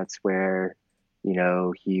announced it. That's where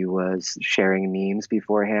he was sharing memes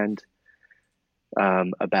beforehand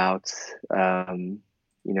about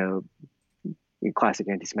classic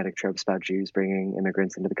anti-Semitic tropes about Jews bringing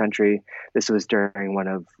immigrants into the country. This was during one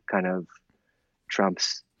of kind of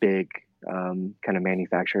Trump's big kind of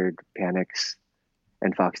manufactured panics,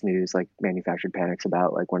 and Fox News like manufactured panics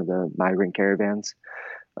about like one of the migrant caravans,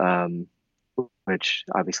 which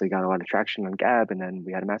obviously got a lot of traction on Gab, and then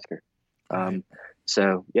we had a massacre.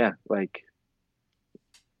 So yeah, like,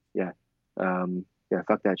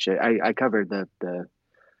 fuck that shit. I covered the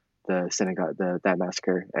synagogue, that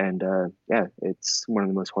massacre, and it's one of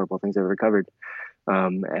the most horrible things I've ever covered.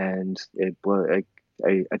 And I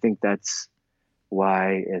think that's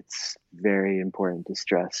why it's very important to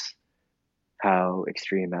stress how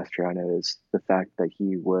extreme Mastriano is. The fact that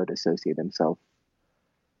he would associate himself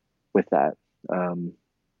with that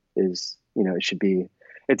is, it should be.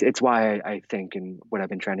 It's why I think, and what I've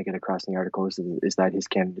been trying to get across in the articles is that his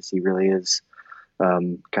candidacy really is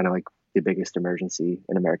kind of like the biggest emergency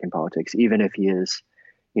in American politics. Even if he is,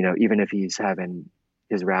 even if he's having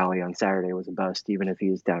his rally on Saturday was a bust, even if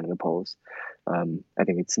he's down in the polls, I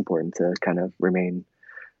think it's important to kind of remain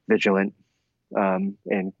vigilant and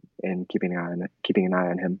keeping an eye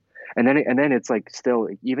on him. And then it's like, still,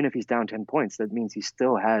 even if he's down 10 points, that means he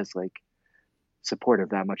still has like support of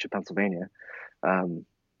that much of Pennsylvania,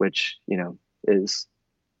 which is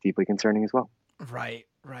deeply concerning as well. Right.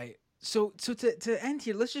 So to end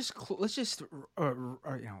here, let's just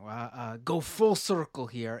go full circle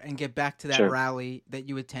here and get back to that rally that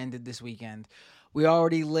you attended this weekend. We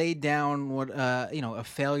already laid down what a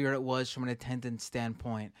failure it was from an attendance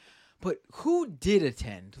standpoint, but who did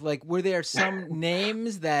attend? Like, were there some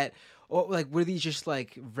names that, or like, were these just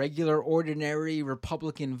like regular, ordinary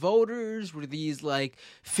Republican voters? Were these like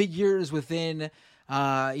figures within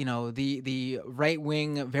the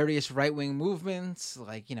various right wing movements,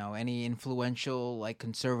 like, any influential, like,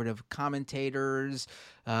 conservative commentators,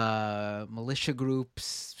 militia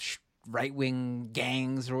groups, right wing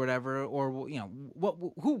gangs or whatever, or,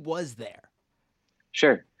 who was there?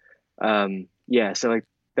 Sure. Yeah. So like,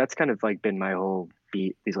 that's kind of like been my whole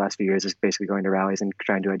beat these last few years, is basically going to rallies and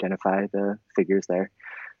trying to identify the figures there.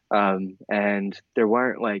 And there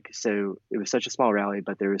weren't so it was such a small rally,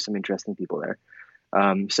 but there was some interesting people there.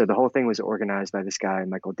 So the whole thing was organized by this guy,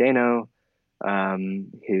 Michael Dano,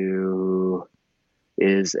 who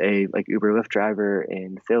is a Uber Lyft driver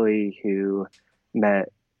in Philly, who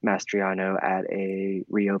met Mastriano at a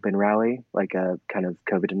reopen rally, like a kind of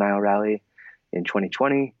COVID denial rally in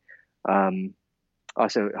 2020.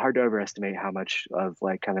 Also, hard to overestimate how much of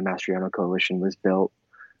kind of Mastriano coalition was built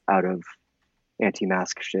out of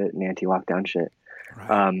anti-mask shit and anti-lockdown shit.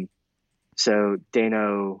 Right. So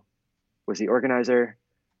Dano was the organizer.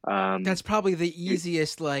 That's probably the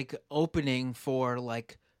easiest opening for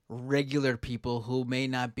regular people who may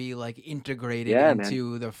not be integrated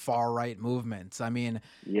into the far right movements. I mean,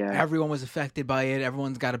 everyone was affected by it.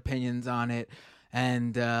 Everyone's got opinions on it.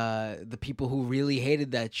 And the people who really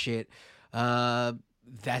hated that shit,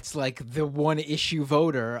 that's the one issue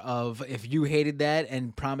voter of, if you hated that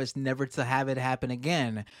and promised never to have it happen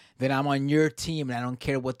again, then I'm on your team and I don't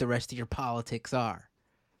care what the rest of your politics are.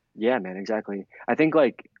 Yeah, man, exactly. I think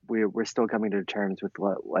we're still coming to terms with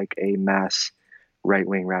what a mass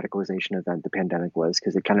right-wing radicalization event the pandemic was,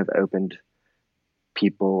 because it kind of opened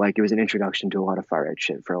people, it was an introduction to a lot of far right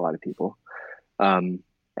shit for a lot of people.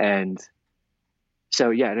 And so,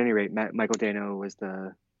 yeah, at any rate, Michael Dano was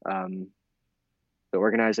the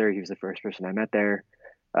organizer. He was the first person I met there.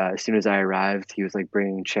 As soon as I arrived, he was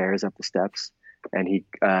bringing chairs up the steps, and he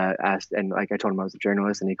asked, and I told him I was a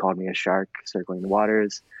journalist, and he called me a shark circling the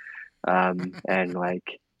waters. And it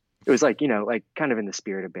was kind of in the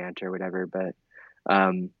spirit of banter or whatever, but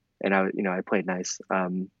and I played nice.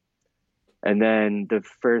 And then the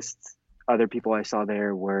first other people I saw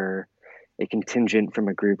there were a contingent from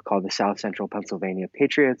a group called the South Central Pennsylvania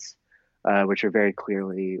Patriots, which are very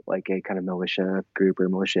clearly like a kind of militia group or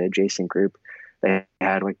militia adjacent group. They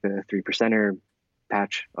had like the 3%er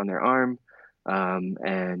patch on their arm.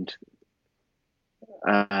 And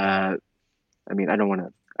I mean, I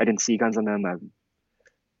didn't see guns on them.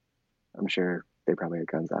 I'm sure they probably had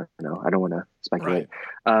guns. I don't know. I don't want to speculate.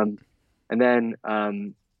 Right. And then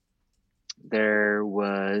there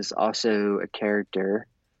was also a character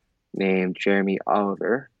named Jeremy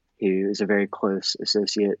Oliver, who is a very close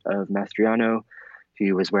associate of Mastriano,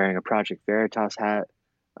 who was wearing a Project Veritas hat,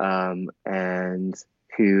 and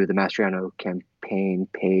who the Mastriano campaign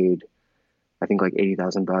paid, I think, like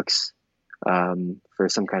 $80,000 for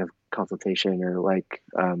some kind of consultation or like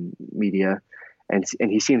media. And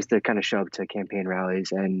he seems to kind of show up to campaign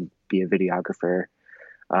rallies and be a videographer.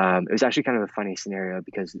 It was actually kind of a funny scenario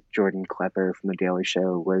because Jordan Klepper from The Daily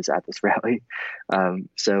Show was at this rally.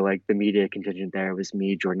 So like the media contingent there was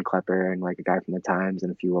me, Jordan Klepper, and like a guy from the Times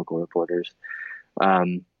and a few local reporters.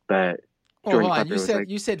 But Jordan hold on. Klepper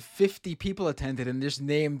You said 50 people attended and just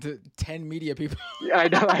named 10 media people. I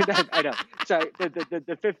know. So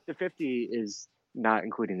the 50 is not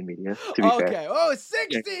including the media, to be fair. Okay. Oh,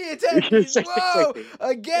 60 attendees. Whoa. 60.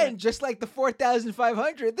 Again, just like the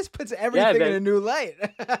 4,500, this puts everything in a new light.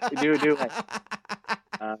 New light.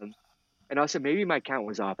 And also maybe my count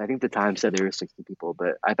was off. I think the Times said there were 60 people,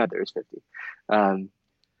 but I thought there was 50.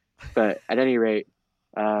 But at any rate,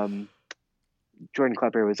 Jordan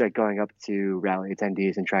Klepper was like going up to rally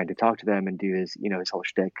attendees and trying to talk to them and do his, his whole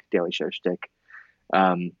shtick, Daily Show shtick.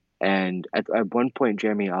 And at one point,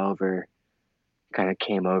 Jeremy Oliver kind of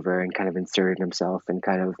came over and kind of inserted himself and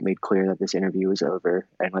kind of made clear that this interview was over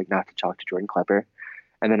and like not to talk to Jordan Klepper.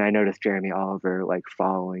 And then I noticed Jeremy Oliver like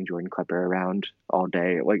following Jordan Klepper around all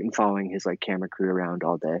day, like and following his like camera crew around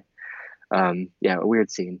all day. Yeah, a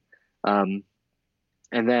weird scene. And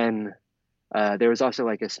then there was also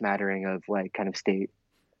like a smattering of like kind of state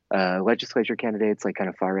legislature candidates, like kind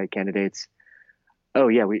of far right candidates. Oh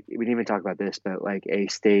yeah, we didn't even talk about this, but like a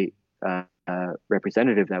state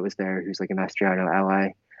representative that was there, who's like a Mastriano ally,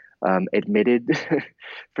 admitted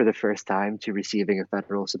for the first time to receiving a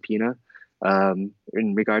federal subpoena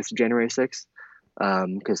in regards to January 6th,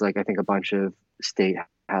 because like I think a bunch of state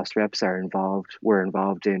House reps were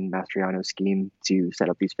involved in Mastriano's scheme to set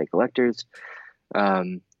up these fake electors.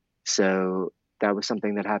 So that was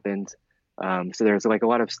something that happened. So there's like a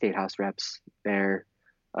lot of state House reps there,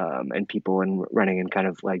 and people running in kind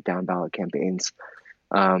of like down ballot campaigns.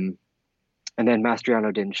 And then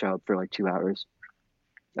Mastriano didn't show up for like 2 hours.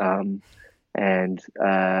 And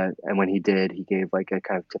when he did, he gave like a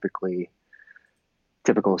kind of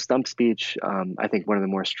typical stump speech. I think one of the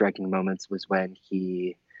more striking moments was when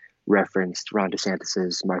he referenced Ron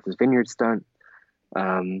DeSantis's Martha's Vineyard stunt,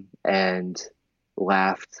 and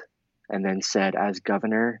laughed and then said, as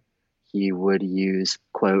governor, he would use,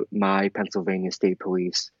 quote, my Pennsylvania State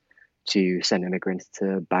Police to send immigrants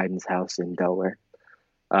to Biden's house in Delaware.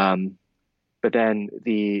 But then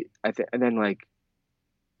it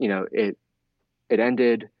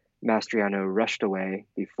ended. Mastriano rushed away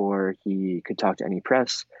before he could talk to any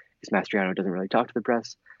press, because Mastriano doesn't really talk to the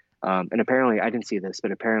press. And apparently, I didn't see this,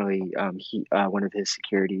 but apparently one of his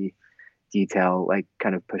security detail like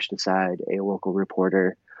kind of pushed aside a local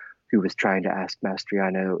reporter who was trying to ask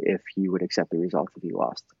Mastriano if he would accept the results if he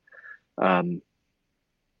lost. And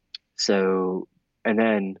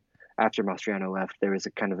then after Mastriano left, there was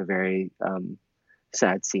a kind of a very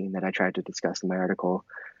sad scene that I tried to discuss in my article,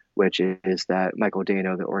 which is that Michael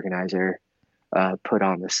Dano, the organizer, put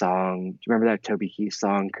on the song. Do you remember that Toby Keith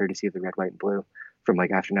song, Courtesy of the Red, White, and Blue, from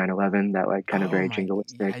like after 9/11? That like kind of very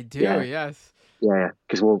jingoistic. I do, yes. Yeah,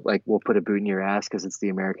 because we'll put a boot in your ass because it's the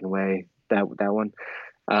American way. That one.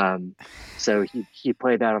 So he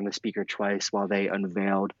played that on the speaker twice while they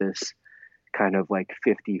unveiled this kind of like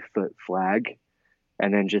 50-foot flag,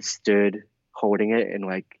 and then just stood holding it and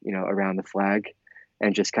like around the flag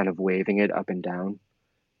and just kind of waving it up and down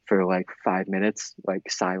for like 5 minutes, like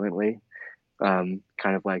silently, kind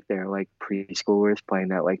of like they're like preschoolers playing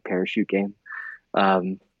that like parachute game.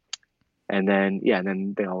 And then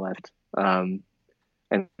they all left.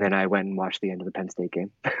 And then I went and watched the end of the Penn State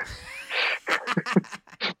game.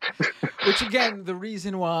 Which again, the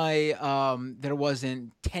reason why there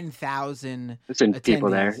wasn't 10,000 people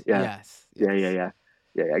there. Yeah. Yes.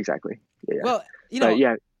 Yeah, exactly. Yeah. Well,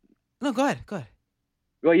 No, go ahead.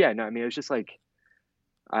 Well, yeah, no, I mean, it was just like,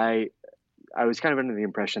 I was kind of under the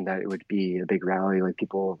impression that it would be a big rally. Like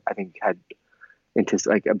people, I think, had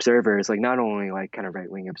like observers, like not only like kind of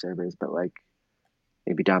right-wing observers, but like,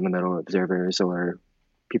 maybe down the middle observers or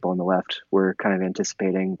people on the left were kind of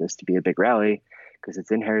anticipating this to be a big rally because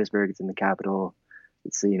it's in Harrisburg, it's in the capital.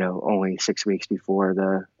 It's, only 6 weeks before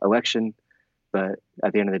the election. But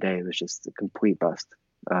at the end of the day, it was just a complete bust.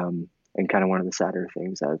 And kind of one of the sadder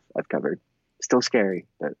things I've covered. Still scary,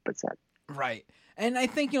 but sad. Right. And I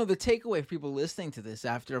think, the takeaway for people listening to this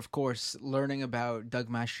after, of course, learning about Doug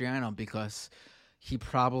Mastriano, because he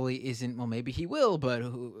probably isn't, well, maybe he will, but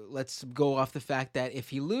let's go off the fact that if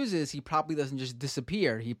he loses, he probably doesn't just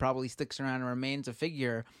disappear. He probably sticks around and remains a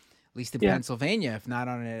figure, at least in Pennsylvania, if not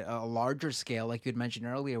on a larger scale, like you had mentioned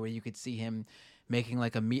earlier, where you could see him making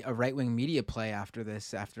like a right-wing media play after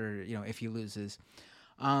this, if he loses.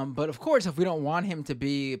 But of course, if we don't want him to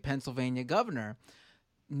be Pennsylvania governor,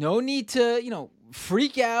 no need to,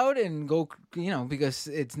 freak out and go, because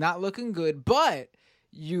it's not looking good. But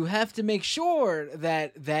you have to make sure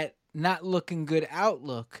that not looking good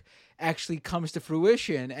outlook actually comes to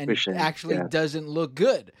fruition and doesn't look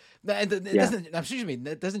good. That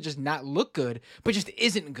doesn't just not look good, but just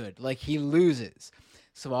isn't good. Like he loses.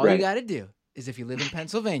 So all you got to do is, if you live in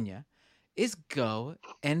Pennsylvania, is go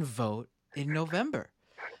and vote in November.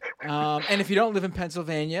 And if you don't live in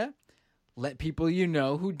Pennsylvania, let people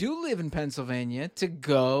who do live in Pennsylvania to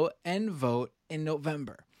go and vote in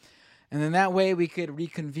November. And then that way we could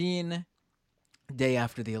reconvene day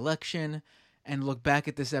after the election and look back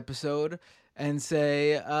at this episode and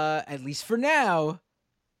say, at least for now,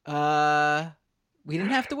 we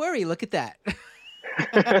didn't have to worry. Look at that.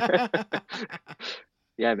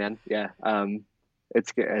 Yeah, man. Yeah.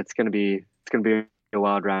 It's gonna be a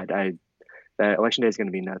wild ride. The election day is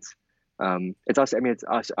gonna be nuts. It's also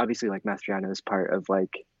obviously like Mastriano is part of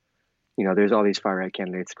there's all these far right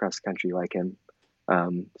candidates across the country like him.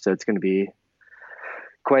 So it's gonna be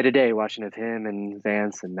quite a day watching if him and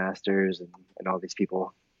Vance and Masters and all these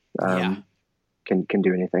people can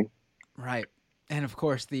do anything. Right. And of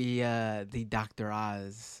course the Dr.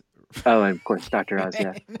 Oz. Oh, and of course Dr. Oz,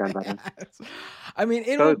 yeah. About him. I mean,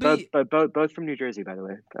 it'll be both from New Jersey, by the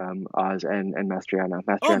way. Oz and Mastriano.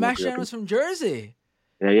 Mastriano's from Jersey.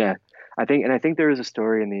 Yeah. I think there was a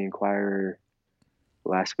story in the Inquirer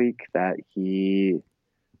last week that he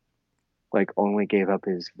only gave up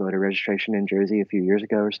his voter registration in Jersey a few years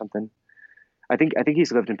ago or something. I think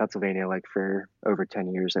he's lived in Pennsylvania for over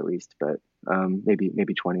 10 years at least, but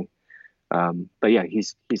maybe 20. But yeah,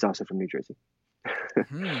 he's also from New Jersey.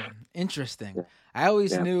 Interesting. Yeah. I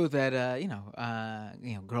always knew that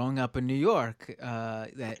growing up in New York,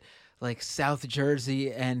 that South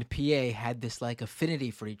Jersey and PA had this affinity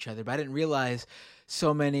for each other, but I didn't realize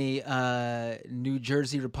so many New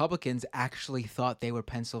Jersey Republicans actually thought they were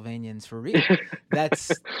Pennsylvanians for real.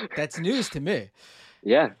 That's news to me.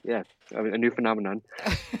 Yeah, a new phenomenon.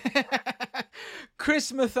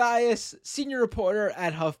 Chris Mathias, senior reporter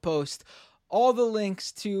at HuffPost. All the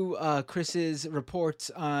links to Chris's reports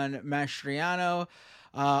on Mastriano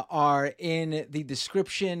are in the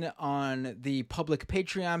description on the public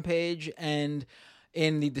Patreon page and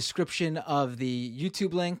in the description of the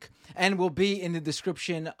YouTube link, and will be in the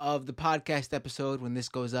description of the podcast episode when this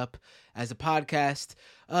goes up as a podcast.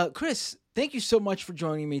 Chris, thank you so much for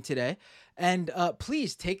joining me today. And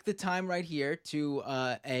please take the time right here to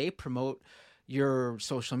promote your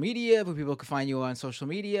social media, where people can find you on social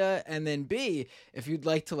media, and then B, if you'd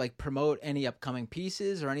like to promote any upcoming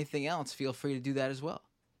pieces or anything else, feel free to do that as well.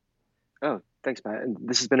 Oh, thanks, Matt. And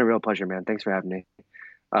this has been a real pleasure, man. Thanks for having me.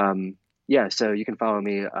 So you can follow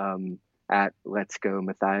me at Let's Go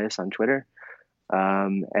Mathias on Twitter.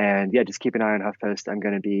 And just keep an eye on HuffPost. I'm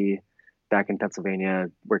going to be back in Pennsylvania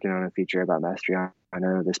working on a feature about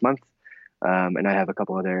Mastriano this month. And I have a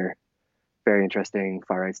couple other very interesting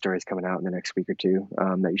far-right stories coming out in the next week or two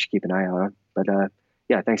that you should keep an eye out on. But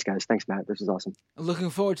thanks, guys. Thanks, Matt. This was awesome. Looking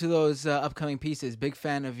forward to those upcoming pieces. Big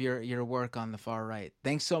fan of your work on the far right.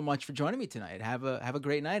 Thanks so much for joining me tonight. Have a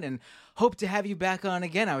great night, and hope to have you back on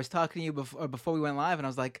again. I was talking to you before we went live, and I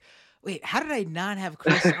was like, wait, how did I not have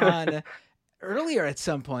Chris on earlier at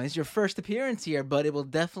some point? It's your first appearance here, but it will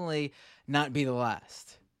definitely not be the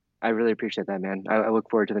last. I really appreciate that, man. I look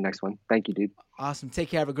forward to the next one. Thank you, dude. Awesome. Take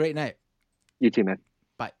care. Have a great night. You too, man.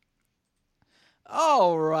 Bye.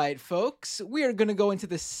 All right, folks. We are going to go into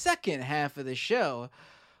the second half of the show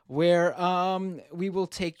where we will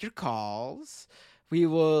take your calls. We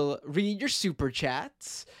will read your super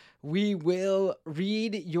chats. We will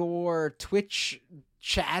read your Twitch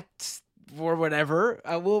chats or whatever.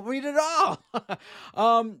 We'll read it all.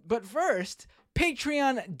 But first,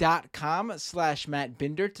 patreon.com/Matt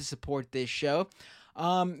Binder to support this show.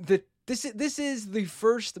 This is the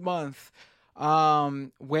first month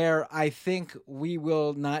where I think we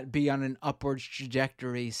will not be on an upwards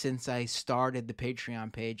trajectory since I started the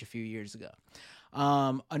Patreon page a few years ago.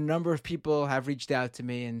 A number of people have reached out to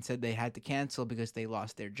me and said they had to cancel because they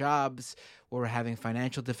lost their jobs or were having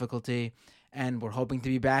financial difficulty and were hoping to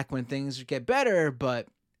be back when things get better, but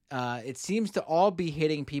it seems to all be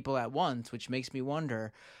hitting people at once, which makes me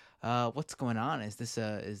wonder what's going on. Is this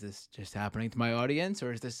just happening to my audience,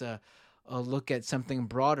 or is this a look at something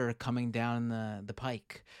broader coming down the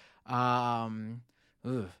pike? So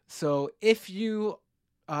if you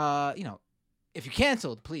if you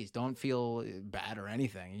canceled, please don't feel bad or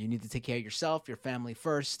anything. You need to take care of yourself, your family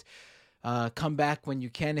first. Come back when you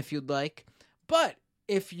can if you'd like. But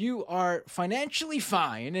if you are financially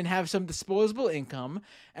fine and have some disposable income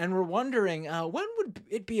and we're wondering when would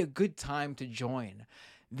it be a good time to join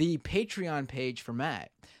the Patreon page for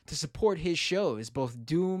Matt to support his shows, both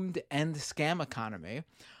Doomed and Scam Economy,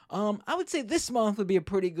 I would say this month would be a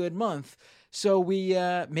pretty good month. So we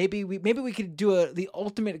maybe we could do the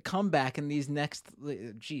ultimate comeback in these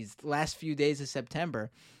last few days of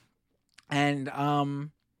September, and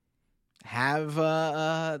have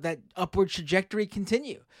that upward trajectory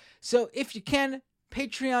continue. So if you can,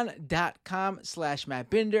 patreon.com/Matt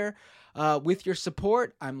Binder. With your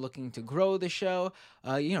support, I'm looking to grow the show.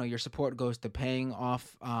 Your support goes to paying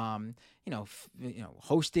off,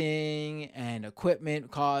 hosting and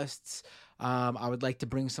equipment costs. I would like to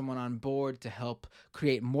bring someone on board to help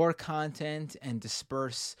create more content and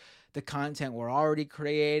disperse the content we're already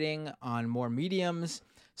creating on more mediums.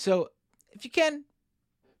 So if you can,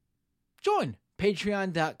 join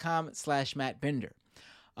patreon.com/Matt Binder.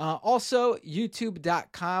 Also,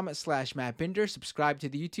 youtube.com/Matt Binder. Subscribe to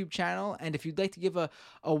the YouTube channel. And if you'd like to give a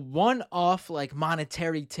one-off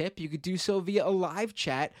monetary tip, you could do so via a live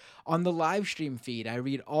chat on the live stream feed. I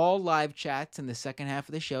read all live chats in the second half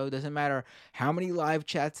of the show. Doesn't matter how many live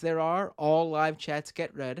chats there are. All live chats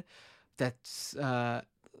get read. That's,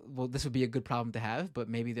 this would be a good problem to have, but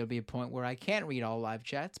maybe there'll be a point where I can't read all live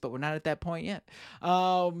chats, but we're not at that point yet.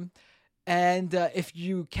 And if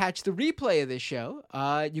you catch the replay of this show,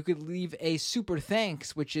 you could leave a super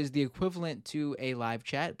thanks, which is the equivalent to a live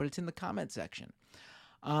chat, but it's in the comment section.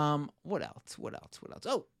 What else?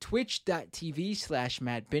 Oh,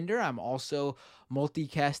 twitch.tv/Matt Binder. I'm also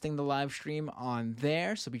multicasting the live stream on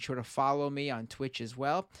there, so be sure to follow me on Twitch as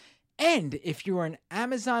well. And if you're an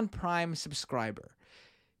Amazon Prime subscriber,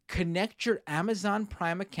 connect your Amazon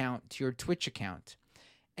Prime account to your Twitch account,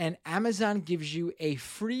 and Amazon gives you a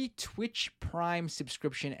free Twitch Prime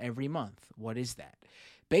subscription every month. What is that?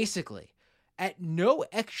 Basically, at no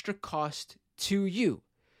extra cost to you,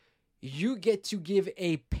 you get to give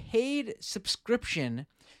a paid subscription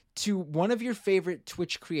to one of your favorite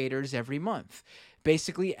Twitch creators every month.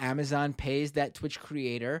 Basically, Amazon pays that Twitch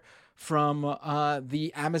creator from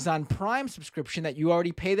the Amazon Prime subscription that you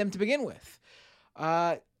already pay them to begin with.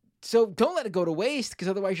 So don't let it go to waste, because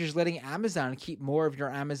otherwise you're just letting Amazon keep more of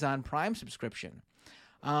your Amazon Prime subscription.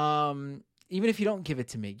 Even if you don't give it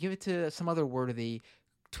to me, give it to some other worthy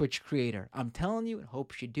Twitch creator. I'm telling you, in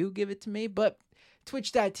hopes you do give it to me, but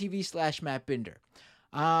twitch.tv/Matt Binder.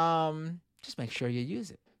 Just make sure you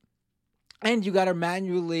use it. And you got to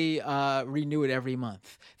manually renew it every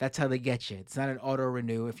month. That's how they get you. It's not an auto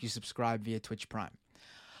renew if you subscribe via Twitch Prime.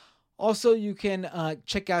 Also, you can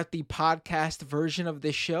check out the podcast version of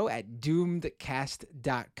this show at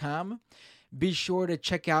doomedcast.com. Be sure to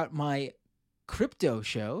check out my crypto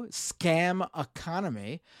show, Scam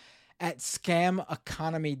Economy, at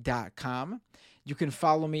scameconomy.com. You can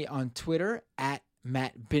follow me on Twitter at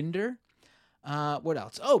Matt Binder. What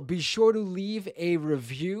else? Oh, be sure to leave a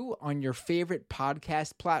review on your favorite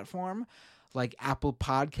podcast platform like Apple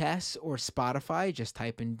Podcasts or Spotify. Just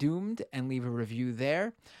type in Doomed and leave a review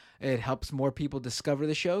there. It helps more people discover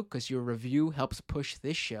the show because your review helps push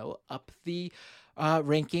this show up the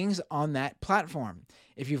rankings on that platform.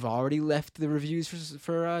 If you've already left the reviews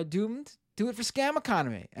for Doomed, do it for Scam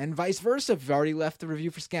Economy, and vice versa if you've already left the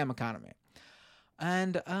review for Scam Economy.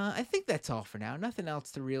 And I think that's all for now. Nothing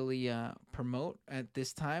else to really promote at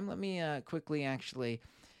this time. Let me quickly, actually,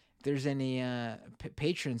 if there's any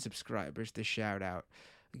Patreon subscribers to shout out.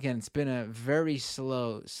 Again, it's been a very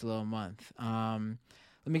slow month.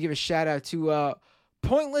 Let me give a shout out to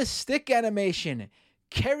Pointless Stick Animation,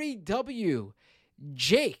 Kerry W.,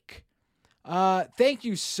 Jake. Thank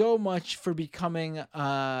you so much for becoming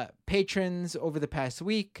patrons over the past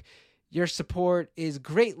week. Your support is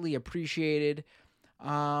greatly appreciated.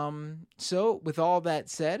 So with all that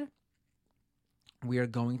said, we are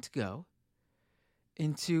going to go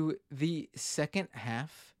into the second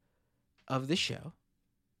half of the show.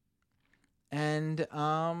 And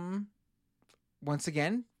once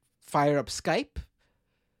again, fire up Skype,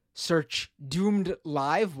 search Doomed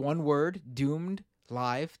Live, one word, Doomed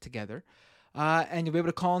Live together, and you'll be able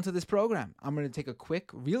to call into this program. I'm going to take a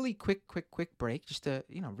really quick break just to,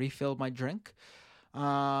 refill my drink,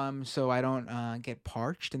 so I don't get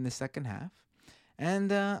parched in the second half.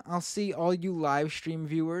 And I'll see all you live stream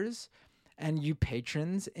viewers and you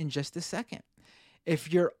patrons in just a second.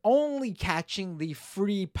 If you're only catching the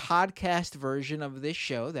free podcast version of this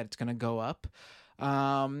show that's going to go up,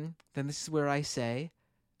 then this is where I say,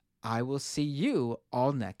 I will see you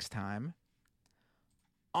all next time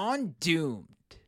on Doomed.